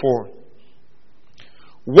 Number 4,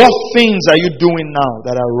 what things are you doing now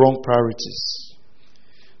that are wrong priorities?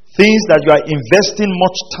 Things that you are investing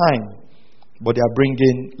much time, but they are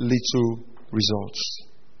bringing little results.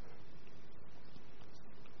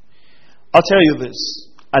 I'll tell you this.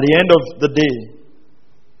 At the end of the day,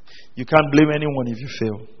 you can't blame anyone if you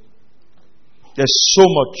fail. There's so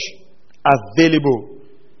much available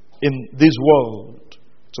in this world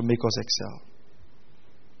to make us excel.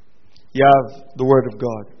 You have the Word of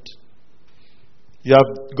God. You have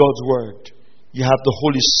God's Word. You have the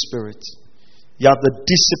Holy Spirit. You have the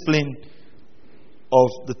discipline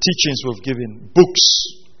of the teachings we've given. Books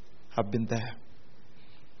have been there.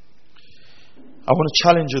 I want to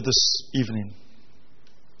challenge you this evening.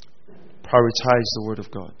 Prioritize the Word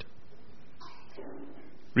of God.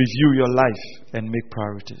 Review your life and make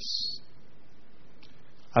priorities.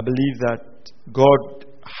 I believe that God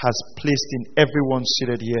has placed in everyone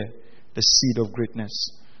seated here the seed of greatness.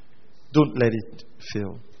 Don't let it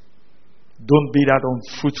fail. Don't be that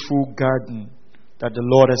unfruitful garden that the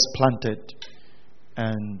Lord has planted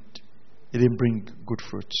and it didn't bring good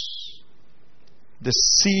fruits. The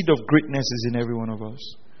seed of greatness is in every one of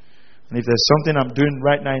us. And if there's something I'm doing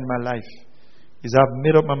right now in my life, is I've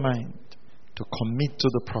made up my mind to commit to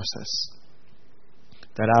the process.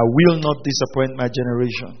 That I will not disappoint my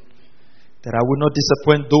generation. That I will not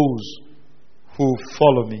disappoint those who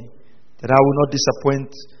follow me. That I will not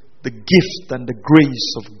disappoint the gift and the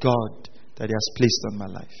grace of God that He has placed on my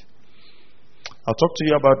life. I'll talk to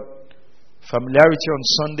you about familiarity on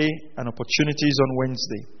Sunday and opportunities on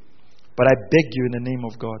Wednesday. But I beg you in the name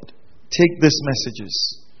of God, take these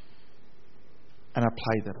messages and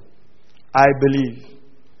apply them. I believe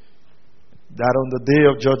that on the day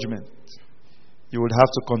of judgment, you will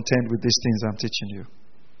have to contend with these things I'm teaching you.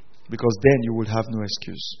 Because then you will have no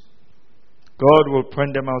excuse. God will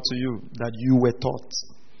point them out to you that you were taught.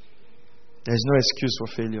 There's no excuse for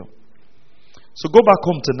failure. So go back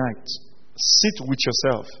home tonight. Sit with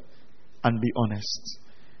yourself and be honest.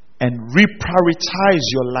 And reprioritize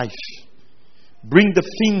your life. Bring the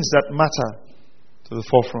things that matter to the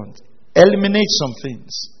forefront. Eliminate some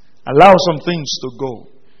things. Allow some things to go.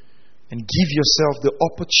 And give yourself the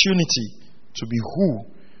opportunity to be who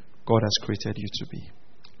God has created you to be.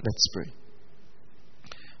 Let's pray.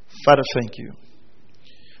 Father, thank you.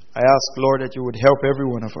 I ask, Lord, that you would help every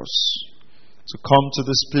one of us to come to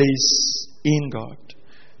this place in God.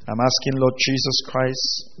 I'm asking, Lord Jesus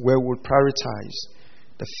Christ, where we would prioritize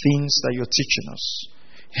the things that you're teaching us.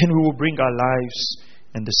 And we will bring our lives,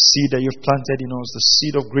 and the seed that you've planted in us, the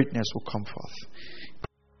seed of greatness, will come forth.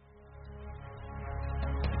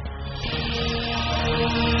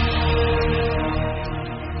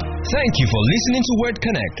 Thank you for listening to Word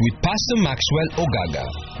Connect with Pastor Maxwell Ogaga.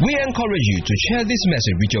 We encourage you to share this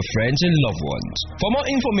message with your friends and loved ones. For more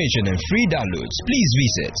information and free downloads, please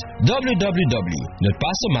visit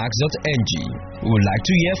www.pastormax.ng. We would like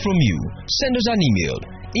to hear from you. Send us an email,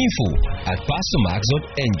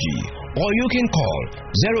 info@pastormax.ng, or you can call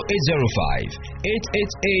 0805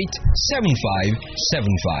 888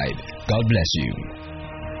 7575. God bless you.